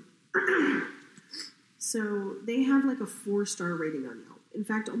important. So they have like a 4-star rating on Yelp. In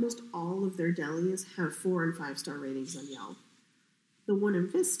fact, almost all of their delis have 4 and 5-star ratings on Yelp. The one in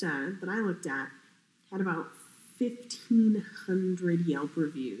Vista that I looked at had about 1,500 Yelp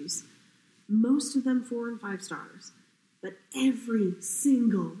reviews. Most of them 4 and 5 stars. But every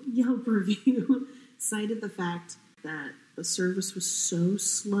single Yelp review cited the fact that the service was so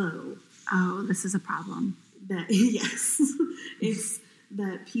slow. Oh, this is a problem. That, yes. It's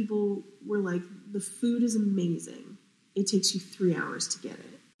that people were like, the food is amazing. It takes you 3 hours to get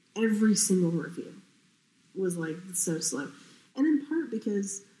it. Every single review was like, it's so slow. And in part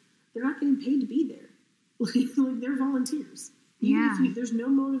because they're not getting paid to be there. Like they're volunteers. There's no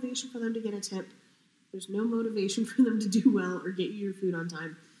motivation for them to get a tip. There's no motivation for them to do well or get you your food on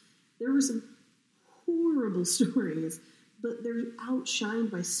time. There were some horrible stories, but they're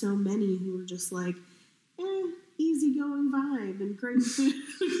outshined by so many who are just like, easygoing vibe and great food.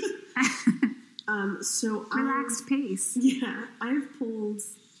 Relaxed pace. Yeah, I've pulled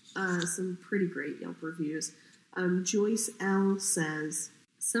some pretty great Yelp reviews. Joyce L. says,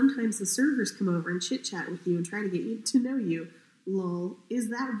 sometimes the servers come over and chit-chat with you and try to get you to know you. Lol. Is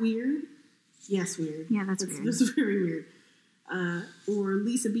that weird? Yes, weird. Yeah, that's weird. That's very weird. Or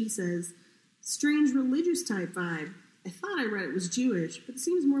Lisa B. says, strange religious type vibe. I thought I read it was Jewish, but it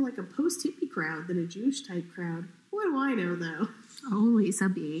seems more like a post-hippie crowd than a Jewish type crowd. What do I know, though? Oh, Lisa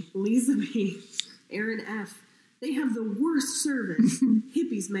B. Lisa B. Aaron F. They have the worst service.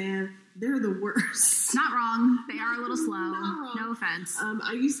 Hippies, man. They're the worst. Not wrong. They are a little slow. Not wrong. No offense.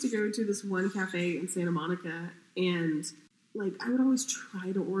 I used to go to this one cafe in Santa Monica, and like I would always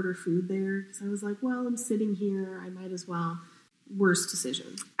try to order food there because I was like, well, I'm sitting here. I might as well. Worst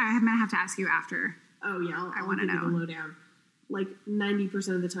decision. I'm going to have to ask you after. Oh, yeah. I I'll want to give know. you the lowdown. Like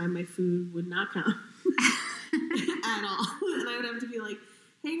 90% of the time, my food would not come at all. And I would have to be like,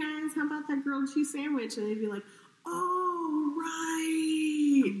 hey guys, how about that grilled cheese sandwich? And they'd be like, oh,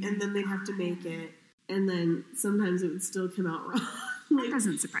 right. And then they'd have to make it. And then sometimes it would still come out wrong. That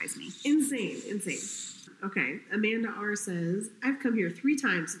doesn't surprise me. Insane. Okay, Amanda R. says, I've come here 3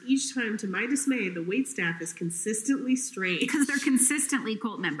 times. Each time, to my dismay, the waitstaff is consistently strange. Because they're consistently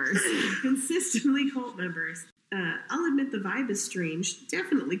cult members. Consistently cult members. I'll admit the vibe is strange.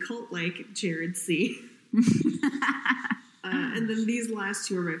 Definitely cult-like, Jared C. And then these last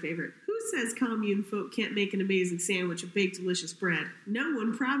 2 are my favorite. Who says commune folk can't make an amazing sandwich of baked delicious bread? No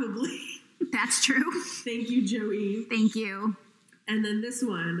one, probably. That's true. Thank you, Joey. Thank you. And then this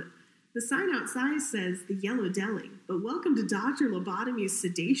one. The sign outside says the Yellow Deli, but welcome to Dr. Lobotomy's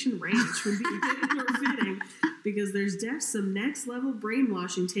Sedation Ranch would be a bit more fitting because there's some next level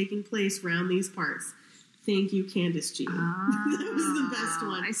brainwashing taking place around these parts. Thank you, Candace G. That was the best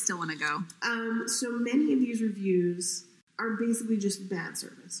one. I still want to go. So many of these reviews are basically just bad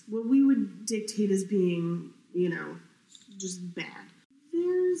service. What we would dictate as being, just bad.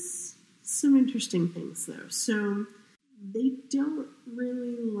 There's some interesting things, though. So they don't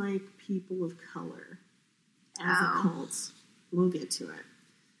really like people of color as a cult. We'll get to it.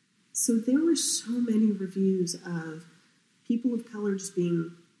 So there were so many reviews of people of color just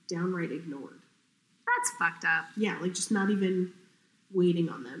being downright ignored. That's fucked up. Yeah, like just not even waiting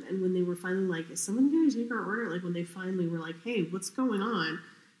on them. And when they were finally like, is someone going to take our order? Like when they finally were like, hey, what's going on?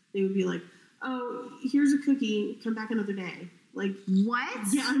 They would be like, oh, here's a cookie. Come back another day. Like, what?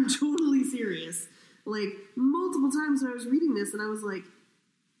 Yeah, I'm totally serious. Like multiple times when I was reading this and I was like,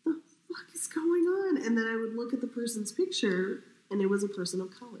 the fuck is going on? And then I would look at the person's picture and it was a person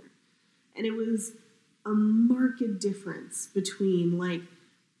of color. And it was a marked difference between, like,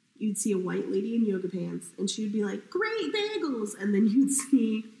 you'd see a white lady in yoga pants, and she would be like, great bagels! And then you'd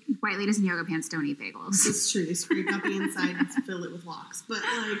see... White ladies in yoga pants don't eat bagels. It's true. They scrape out the inside and fill it with lox. But,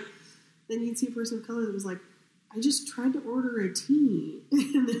 like, then you'd see a person of color that was like, I just tried to order a tea.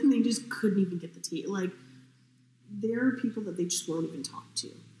 And then they just couldn't even get the tea. Like, there are people that they just won't even talk to.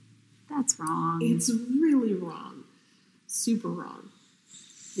 That's wrong. It's really wrong. Super wrong.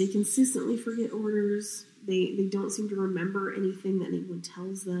 They consistently forget orders. They don't seem to remember anything that anyone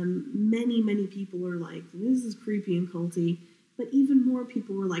tells them. Many, many people are like, this is creepy and culty. But even more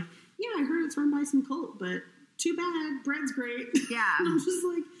people were like, yeah, I heard it's run by some cult, but too bad. Bread's great. Yeah. And I'm just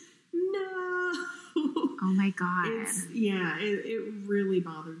like, no. Oh my God. It really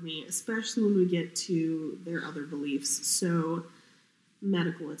bothered me, especially when we get to their other beliefs. So,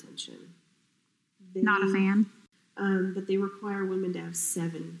 medical attention. Not a fan. But they require women to have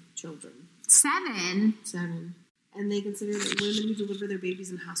 7 children. 7? 7. And they consider that women who deliver their babies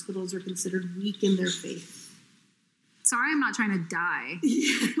in hospitals are considered weak in their faith. Sorry, I'm not trying to die.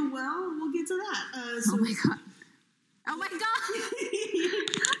 Yeah, well, we'll get to that. Oh my God. Oh my God.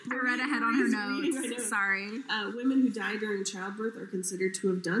 I read ahead on her notes. Sorry. Women who die during childbirth are considered to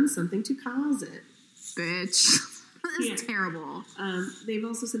have done something to cause it. Bitch. That's terrible. They've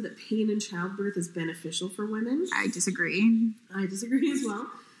also said that pain in childbirth is beneficial for women. I disagree. I disagree as well.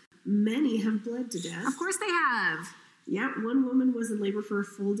 Many have bled to death. Of course they have. Yeah, one woman was in labor for a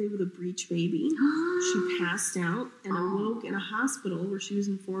full day with a breech baby. She passed out and awoke in a hospital where she was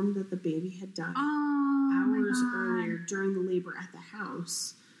informed that the baby had died hours earlier during the labor at the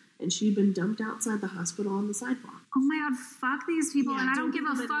house. And she'd been dumped outside the hospital on the sidewalk. Oh my God, fuck these people. Yeah, and I don't give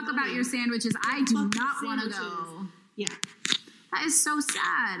a fuck about your sandwiches. I do not want to go. Yeah. That is so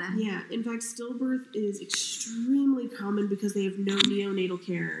sad. Yeah. In fact, stillbirth is extremely common because they have no neonatal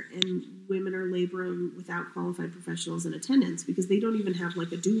care and women are laboring without qualified professionals in attendance because they don't even have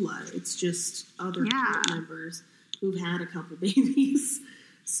like a doula. It's just other cult members who've had a couple babies.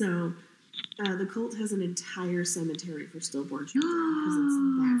 So the cult has an entire cemetery for stillborn children because it's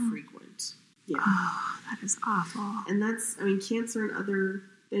that frequent. Yeah. Oh, that is awful. And that's, I mean, cancer and other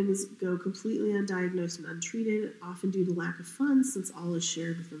things go completely undiagnosed and untreated, often due to lack of funds, since all is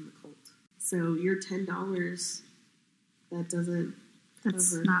shared within the cult. So your $10, that doesn't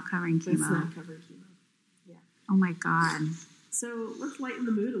That's not covering chemo. That's not covering chemo. Yeah. Oh my God. So let's lighten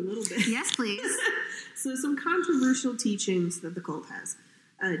the mood a little bit. Yes, please. So some controversial teachings that the cult has.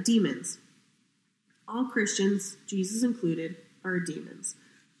 Demons. All Christians, Jesus included, are demons.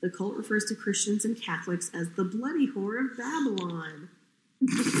 The cult refers to Christians and Catholics as the bloody whore of Babylon.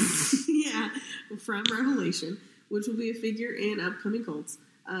 Yeah, from Revelation, which will be a figure in upcoming cults.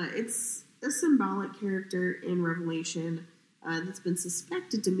 It's a symbolic character in Revelation that's been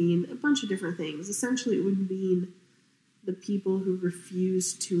suspected to mean a bunch of different things. Essentially, it would mean the people who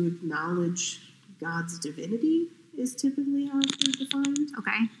refuse to acknowledge God's divinity is typically how it's been defined.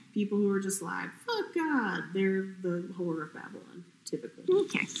 Okay. People who are just like, fuck God, they're the whore of Babylon, typically.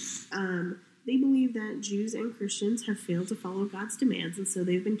 Okay. They believe that Jews and Christians have failed to follow God's demands, and so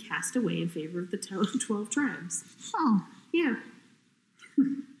they've been cast away in favor of the 12 tribes. Oh. Yeah.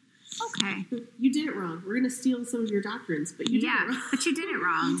 Okay. You did it wrong. We're going to steal some of your doctrines, but you did it wrong. But you did it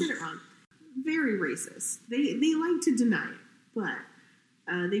wrong. You did it wrong. Very racist. They like to deny it,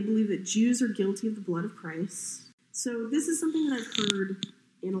 but they believe that Jews are guilty of the blood of Christ. So this is something that I've heard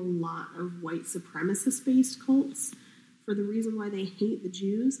in a lot of white supremacist-based cults for the reason why they hate the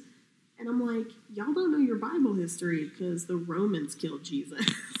Jews. And I'm like, y'all don't know your Bible history because the Romans killed Jesus.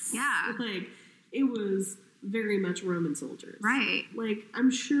 Yeah. Like, it was very much Roman soldiers. Right. Like, I'm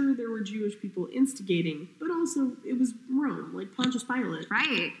sure there were Jewish people instigating, but also it was Rome. Like, Pontius Pilate.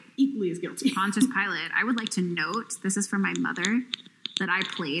 Right. Equally as guilty. Pontius Pilate. I would like to note, this is from my mother, that I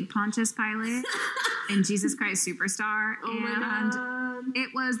played Pontius Pilate in Jesus Christ Superstar. Oh my God. It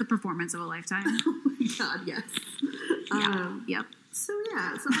was the performance of a lifetime. Oh my God, yes. Yep. So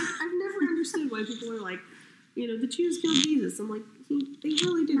yeah, so I've never understood why people are like, the Jews killed Jesus. I'm like, they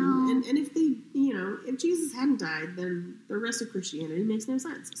really didn't. No. And if they, if Jesus hadn't died, then the rest of Christianity makes no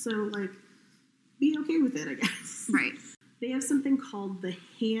sense. So like, be okay with it, I guess. Right. They have something called the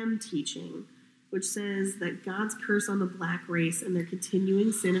Ham teaching, which says that God's curse on the black race and their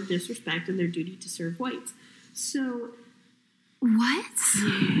continuing sin of disrespect and their duty to serve whites. So, What?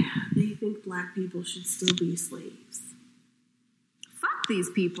 yeah, they think black people should still be slaves. Fuck these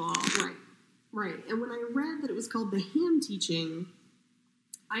people. Right. And when I read that it was called the Ham teaching,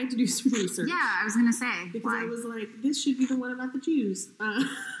 I had to do some research. Yeah, I was going to say. Because why? I was like, this should be the one about the Jews.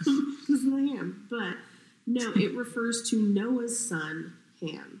 Because of the Ham. But no, it refers to Noah's son,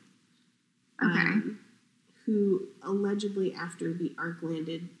 Ham. Okay. Who allegedly, after the ark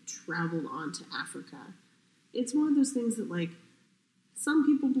landed, traveled on to Africa. It's one of those things that, like, some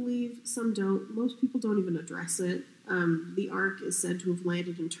people believe, some don't. Most people don't even address it. The ark is said to have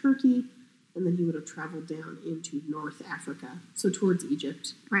landed in Turkey, and then he would have traveled down into North Africa, so towards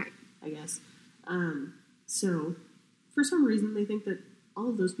Egypt, Right. I guess. So, for some reason, they think that all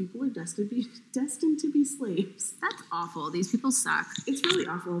of those people are destined to be slaves. That's awful. These people suck. It's really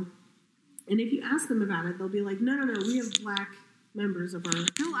awful. And if you ask them about it, they'll be like, no, we have black members of our...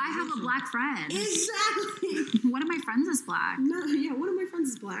 No, I have a black friend. Exactly! One of my friends is black. No, yeah, one of my friends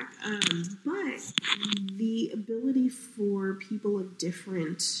is black. But the ability for people of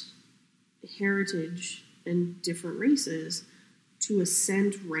different heritage and different races to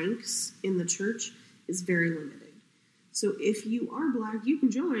ascend ranks in the church is very limited. So if you are black, you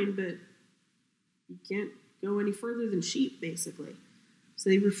can join, but you can't go any further than sheep, basically. So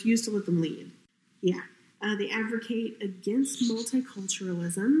they refuse to let them lead. Yeah. They advocate against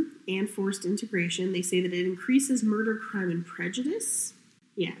multiculturalism and forced integration. They say that it increases murder, crime, and prejudice.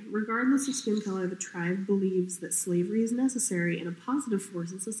 Yeah. Regardless of skin color, the tribe believes that slavery is necessary and a positive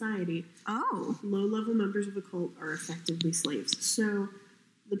force in society. Oh. Low-level members of the cult are effectively slaves. So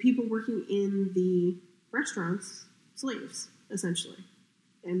the people working in the restaurants, slaves, essentially.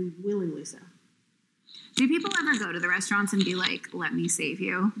 And willingly so. Do people ever go to the restaurants and be like, let me save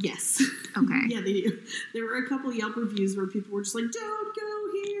you? Yes. Okay. Yeah, they do. There were a couple Yelp reviews where people were just like, don't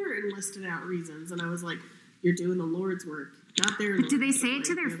go here, and listed out reasons. And I was like, you're doing the Lord's work, not their But do they Lord's say work, it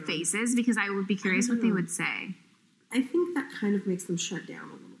to their you know? faces? Because I would be curious what they would say. I think that kind of makes them shut down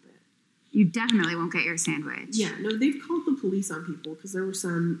a little bit. You definitely won't get your sandwich. Yeah, no, they've called the police on people because there were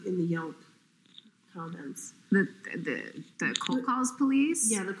some in the Yelp comments. The cult calls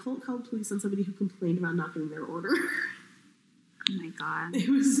police? Yeah, the cult called police on somebody who complained about not getting their order. Oh my God. It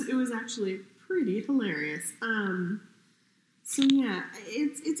was actually pretty hilarious. So yeah,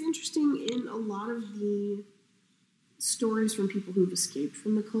 it's interesting in a lot of the stories from people who've escaped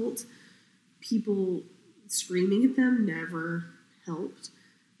from the cult. People screaming at them never helped.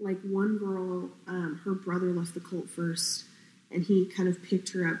 Like one girl, her brother left the cult first, and he kind of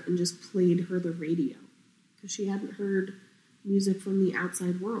picked her up and just played her the radio because she hadn't heard music from the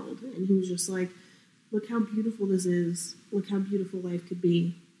outside world. And he was just like, look how beautiful this is. Look how beautiful life could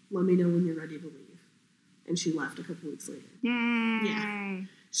be. Let me know when you're ready to leave. And she left a couple weeks later. Yay. Yeah.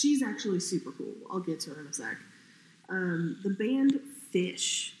 She's actually super cool. I'll get to her in a sec. The band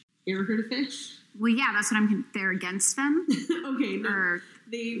Fish. You ever heard of Fish? Well, yeah, that's what they're against them? Okay, no. Or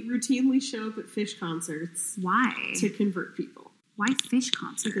They routinely show up at Fish concerts why? to convert people. Why Fish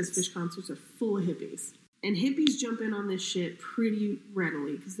concerts? Because Fish concerts are full of hippies. And hippies jump in on this shit pretty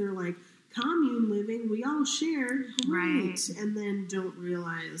readily because they're like, commune living, we all share, great. Right. And then don't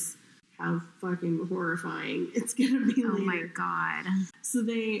realize how fucking horrifying it's going to be Oh later. my God. So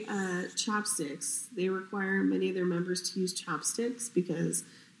they, chopsticks, they require many of their members to use chopsticks because,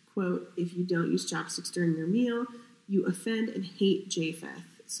 quote, if you don't use chopsticks during your meal, you offend and hate Japheth.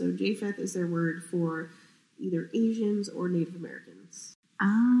 So Japheth is their word for either Asians or Native Americans.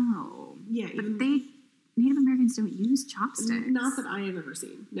 Oh. Yeah, But even Native Americans don't use chopsticks. not that I have ever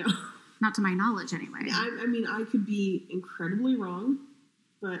seen. No, Not to my knowledge, anyway. I mean I could be incredibly wrong,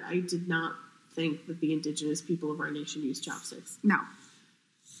 but I did not think that the indigenous people of our nation use chopsticks. No.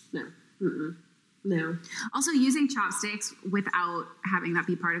 No, no. Also, using chopsticks without having that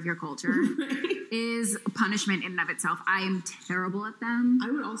be part of your culture is a punishment in and of itself. I am terrible at them.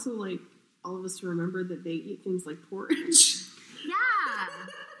 I would also like all of us to remember that they eat things like porridge. Yeah.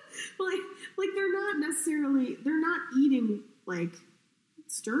 like they're not eating like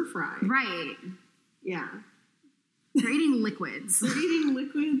stir fry. Right. Yeah. They're eating liquids. They're eating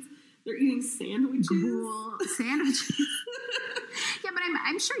liquids. They're eating sandwiches. Cool. Sandwiches. Yeah, but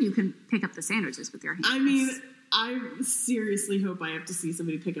I'm sure you can pick up the sandwiches with your hands. I mean, I seriously hope I have to see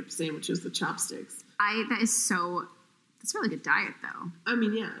somebody pick up sandwiches with chopsticks. That's a really good diet, though. I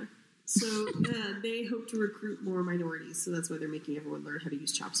mean, yeah. So they hope to recruit more minorities, so that's why they're making everyone learn how to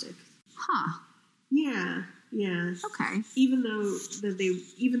use chopsticks. Huh. Yeah. Okay. Even though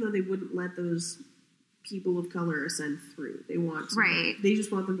they wouldn't let those people of color are sent through. They want to, Right. They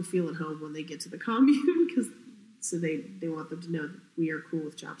just want them to feel at home when they get to the commune so they want them to know that we are cool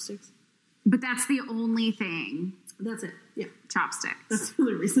with chopsticks. But that's the only thing. That's it. Yeah. Chopsticks. That's the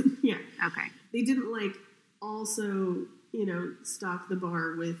only reason. Yeah. Okay. They didn't like also, stock the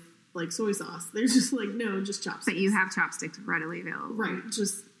bar with like soy sauce. They're just like, no, just chopsticks. But you have chopsticks readily available. Right.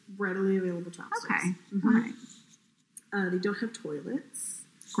 Just readily available chopsticks. Okay. Mhm. All right. They don't have toilets.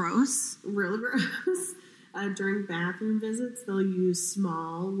 Gross. Real gross. During bathroom visits, they'll use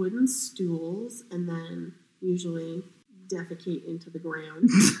small wooden stools and then usually defecate into the ground.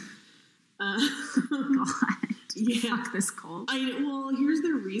 God. Yeah. Fuck this cult. Well, here's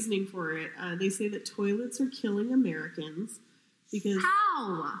their reasoning for it. They say that toilets are killing Americans because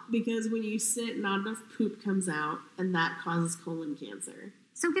How? when you sit, not enough poop comes out, and that causes colon cancer.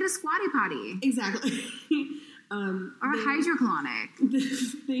 So get a squatty potty. Exactly. Or a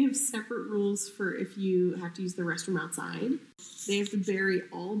hydrocolonic. They have separate rules for if you have to use the restroom outside. They have to bury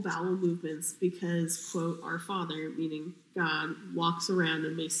all bowel movements because, quote, our Father, meaning God, walks around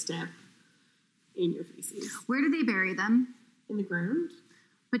and may step in your feces. Where do they bury them? In the ground?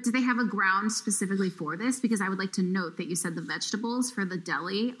 But do they have a ground specifically for this? Because I would like to note that you said the vegetables for the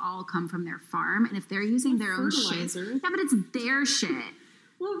deli all come from their farm. And if they're using their own shit. Fertilizer. Yeah, but it's their shit.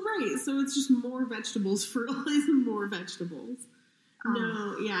 Well, right. So it's just more vegetables, fertilizing more vegetables. Oh.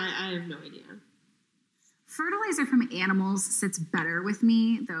 No, yeah, I have no idea. Fertilizer from animals sits better with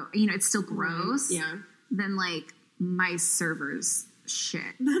me, though. It's still gross. Right, yeah. Than like my server's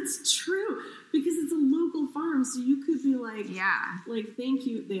shit. That's true. Because it's a local farm, so you could be like, Yeah. like, thank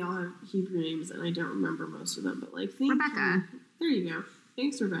you. They all have Hebrew names, and I don't remember most of them, but like, thank Rebecca. you. There you go.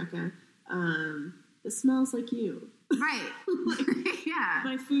 Thanks, Rebecca. It smells like you. Right. Yeah.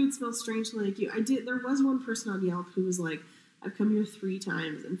 My food smells strangely like you. There was one person on Yelp who was like, I've come here 3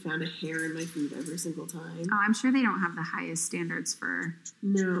 times and found a hair in my food every single time. Oh, I'm sure they don't have the highest standards for.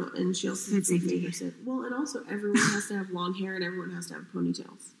 No, and she also Food said safety. well, and also everyone has to have long hair and everyone has to have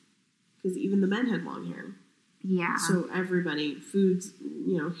ponytails. Because even the men had long hair. Yeah. So everybody,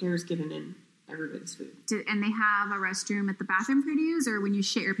 hair's getting in everybody's food. And they have a restroom at the bathroom for you to use, or when you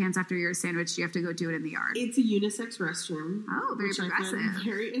shit your pants after your sandwich, do you have to go do it in the yard? It's a unisex restroom. Oh, very which I progressive. find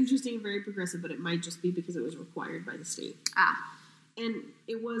very interesting, very progressive, but it might just be because it was required by the state. Ah. And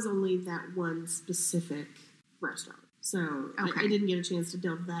it was only that one specific restaurant. So Okay. I didn't get a chance to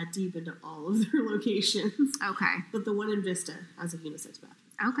delve that deep into all of their locations. Okay. But the one in Vista has a unisex bathroom.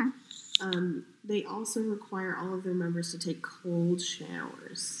 Okay. They also require all of their members to take cold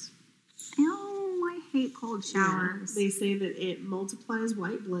showers. Oh, I hate cold showers. Yeah, they say that it multiplies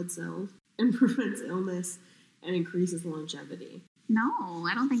white blood cells and prevents illness and increases longevity. No,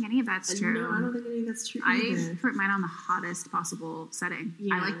 I don't think any of that's true. No, I don't think any of that's true I either. put mine on the hottest possible setting.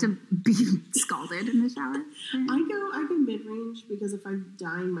 Yeah. I like to be scalded in the shower. I go mid-range because if I'm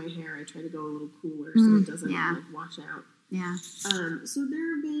dyeing my hair, I try to go a little cooler so it doesn't yeah. like wash out. Yeah. So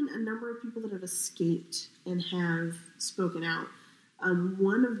there have been a number of people that have escaped and have spoken out.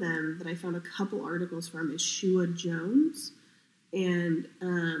 One of them that I found a couple articles from is Shua Jones, and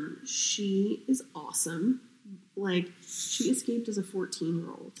she is awesome. Like, she escaped as a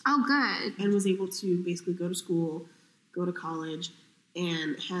 14-year-old. Oh, good. And was able to basically go to school, go to college,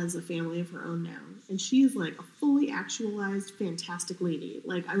 and has a family of her own now. And she is, like, a fully actualized, fantastic lady.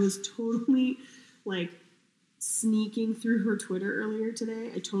 Like, I was totally, like, sneaking through her Twitter earlier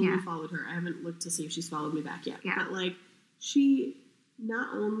today. I totally followed her. I haven't looked to see if she's followed me back yet. Yeah. But, like, she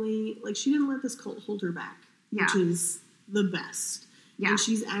not only, like, she didn't let this cult hold her back, which is the best. Yeah. And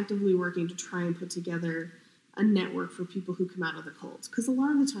she's actively working to try and put together a network for people who come out of the cult. Because a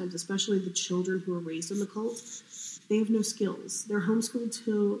lot of the times, especially the children who are raised in the cult, they have no skills. They're homeschooled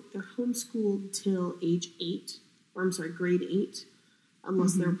till age 8, or I'm sorry, grade 8,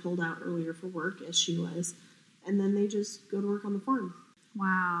 unless they're pulled out earlier for work, as she was. And then they just go to work on the farm.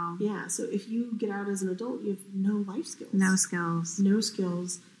 Wow. Yeah, so if you get out as an adult, you have no life skills. No skills. No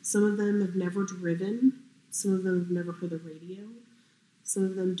skills. Some of them have never driven. Some of them have never heard the radio. Some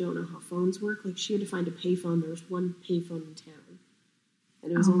of them don't know how phones work. Like, she had to find a payphone. There was one payphone in town.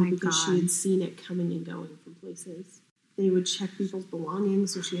 And it was only because she had seen it coming and going from places. They would check people's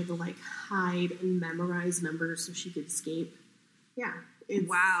belongings, so she had to, like, hide and memorize numbers so she could escape. Yeah.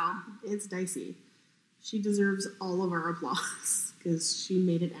 It's dicey. She deserves all of our applause because she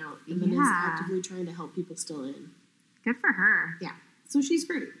made it out and then is actively trying to help people still in. Good for her. Yeah. So she's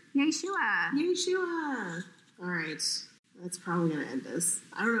great. Yay, Shua. Yay, Shua. All right. That's probably going to end us.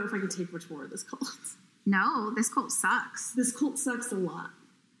 I don't know if I can take much more of this cult. No, this cult sucks. This cult sucks a lot.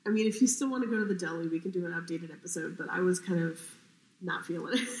 I mean, if you still want to go to the deli, we can do an updated episode, but I was kind of not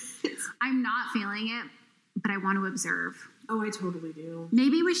feeling it. I'm not feeling it, but I want to observe. Oh, I totally do.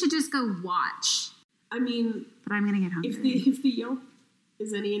 Maybe we should just go watch. I mean, but I'm gonna get hungry. If the Yelp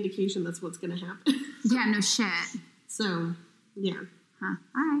is any indication, that's what's gonna happen. Yeah, no shit. So, yeah. Huh.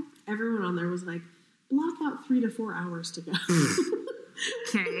 All right. Everyone on there was like, block out 3 to 4 hours to go.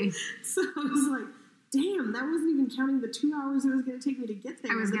 Okay. So I was like, damn, that wasn't even counting the 2 hours it was going to take me to get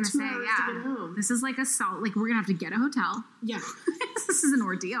there. I was going to say, to get home. This is like like we're going to have to get a hotel. Yeah. This is an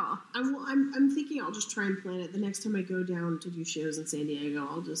ordeal. I'm thinking I'll just try and plan it. The next time I go down to do shows in San Diego,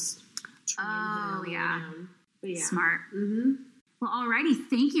 I'll just try and get down. But yeah. Smart. Mm-hmm. Well, alrighty.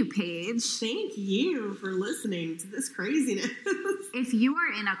 Thank you, Paige. Thank you for listening to this craziness. If you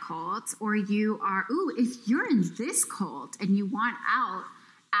are in a cult or if you're in this cult and you want out,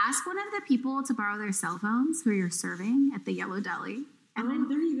 ask one of the people to borrow their cell phones who you're serving at the Yellow Deli. And then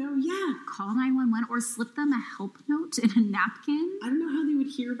there you go. Yeah. Call 911 or slip them a help note in a napkin. I don't know how they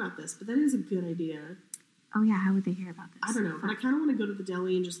would hear about this, but that is a good idea. Oh, yeah. How would they hear about this? I don't know, but I kind of want to go to the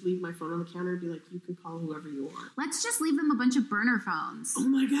deli and just leave my phone on the counter and be like, you can call whoever you want. Let's just leave them a bunch of burner phones. Oh,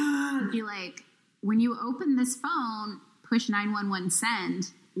 my God. Be like, when you open this phone, push 911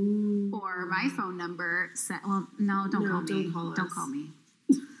 send. Ooh. Or my phone number. Well, no, don't call me. Don't call me.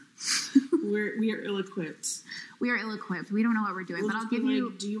 We are ill-equipped. We are ill-equipped. We don't know what we're doing, but I'll give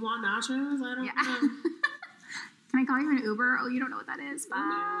you... Do you want nachos? I don't know. Can I call you an Uber? Oh, you don't know what that is. Bye.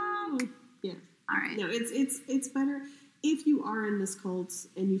 Oh, no. Yeah. All right. No, it's better if you are in this cult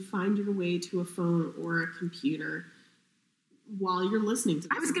and you find your way to a phone or a computer while you're listening to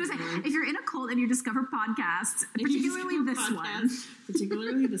this. I was going to say, if you're in a cult and you discover podcasts, particularly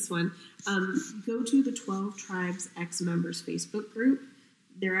this one, go to the 12 Tribes Ex-Members Facebook group.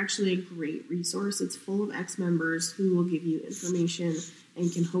 They're actually a great resource. It's full of ex-members who will give you information and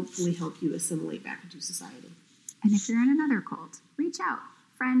can hopefully help you assimilate back into society. And if you're in another cult, reach out.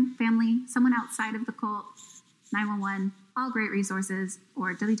 Friend, family, someone outside of the cult, 911, all great resources,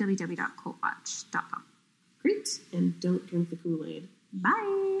 or www.cultwatch.com. Great. And don't drink the Kool-Aid.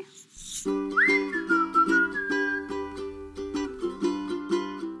 Bye.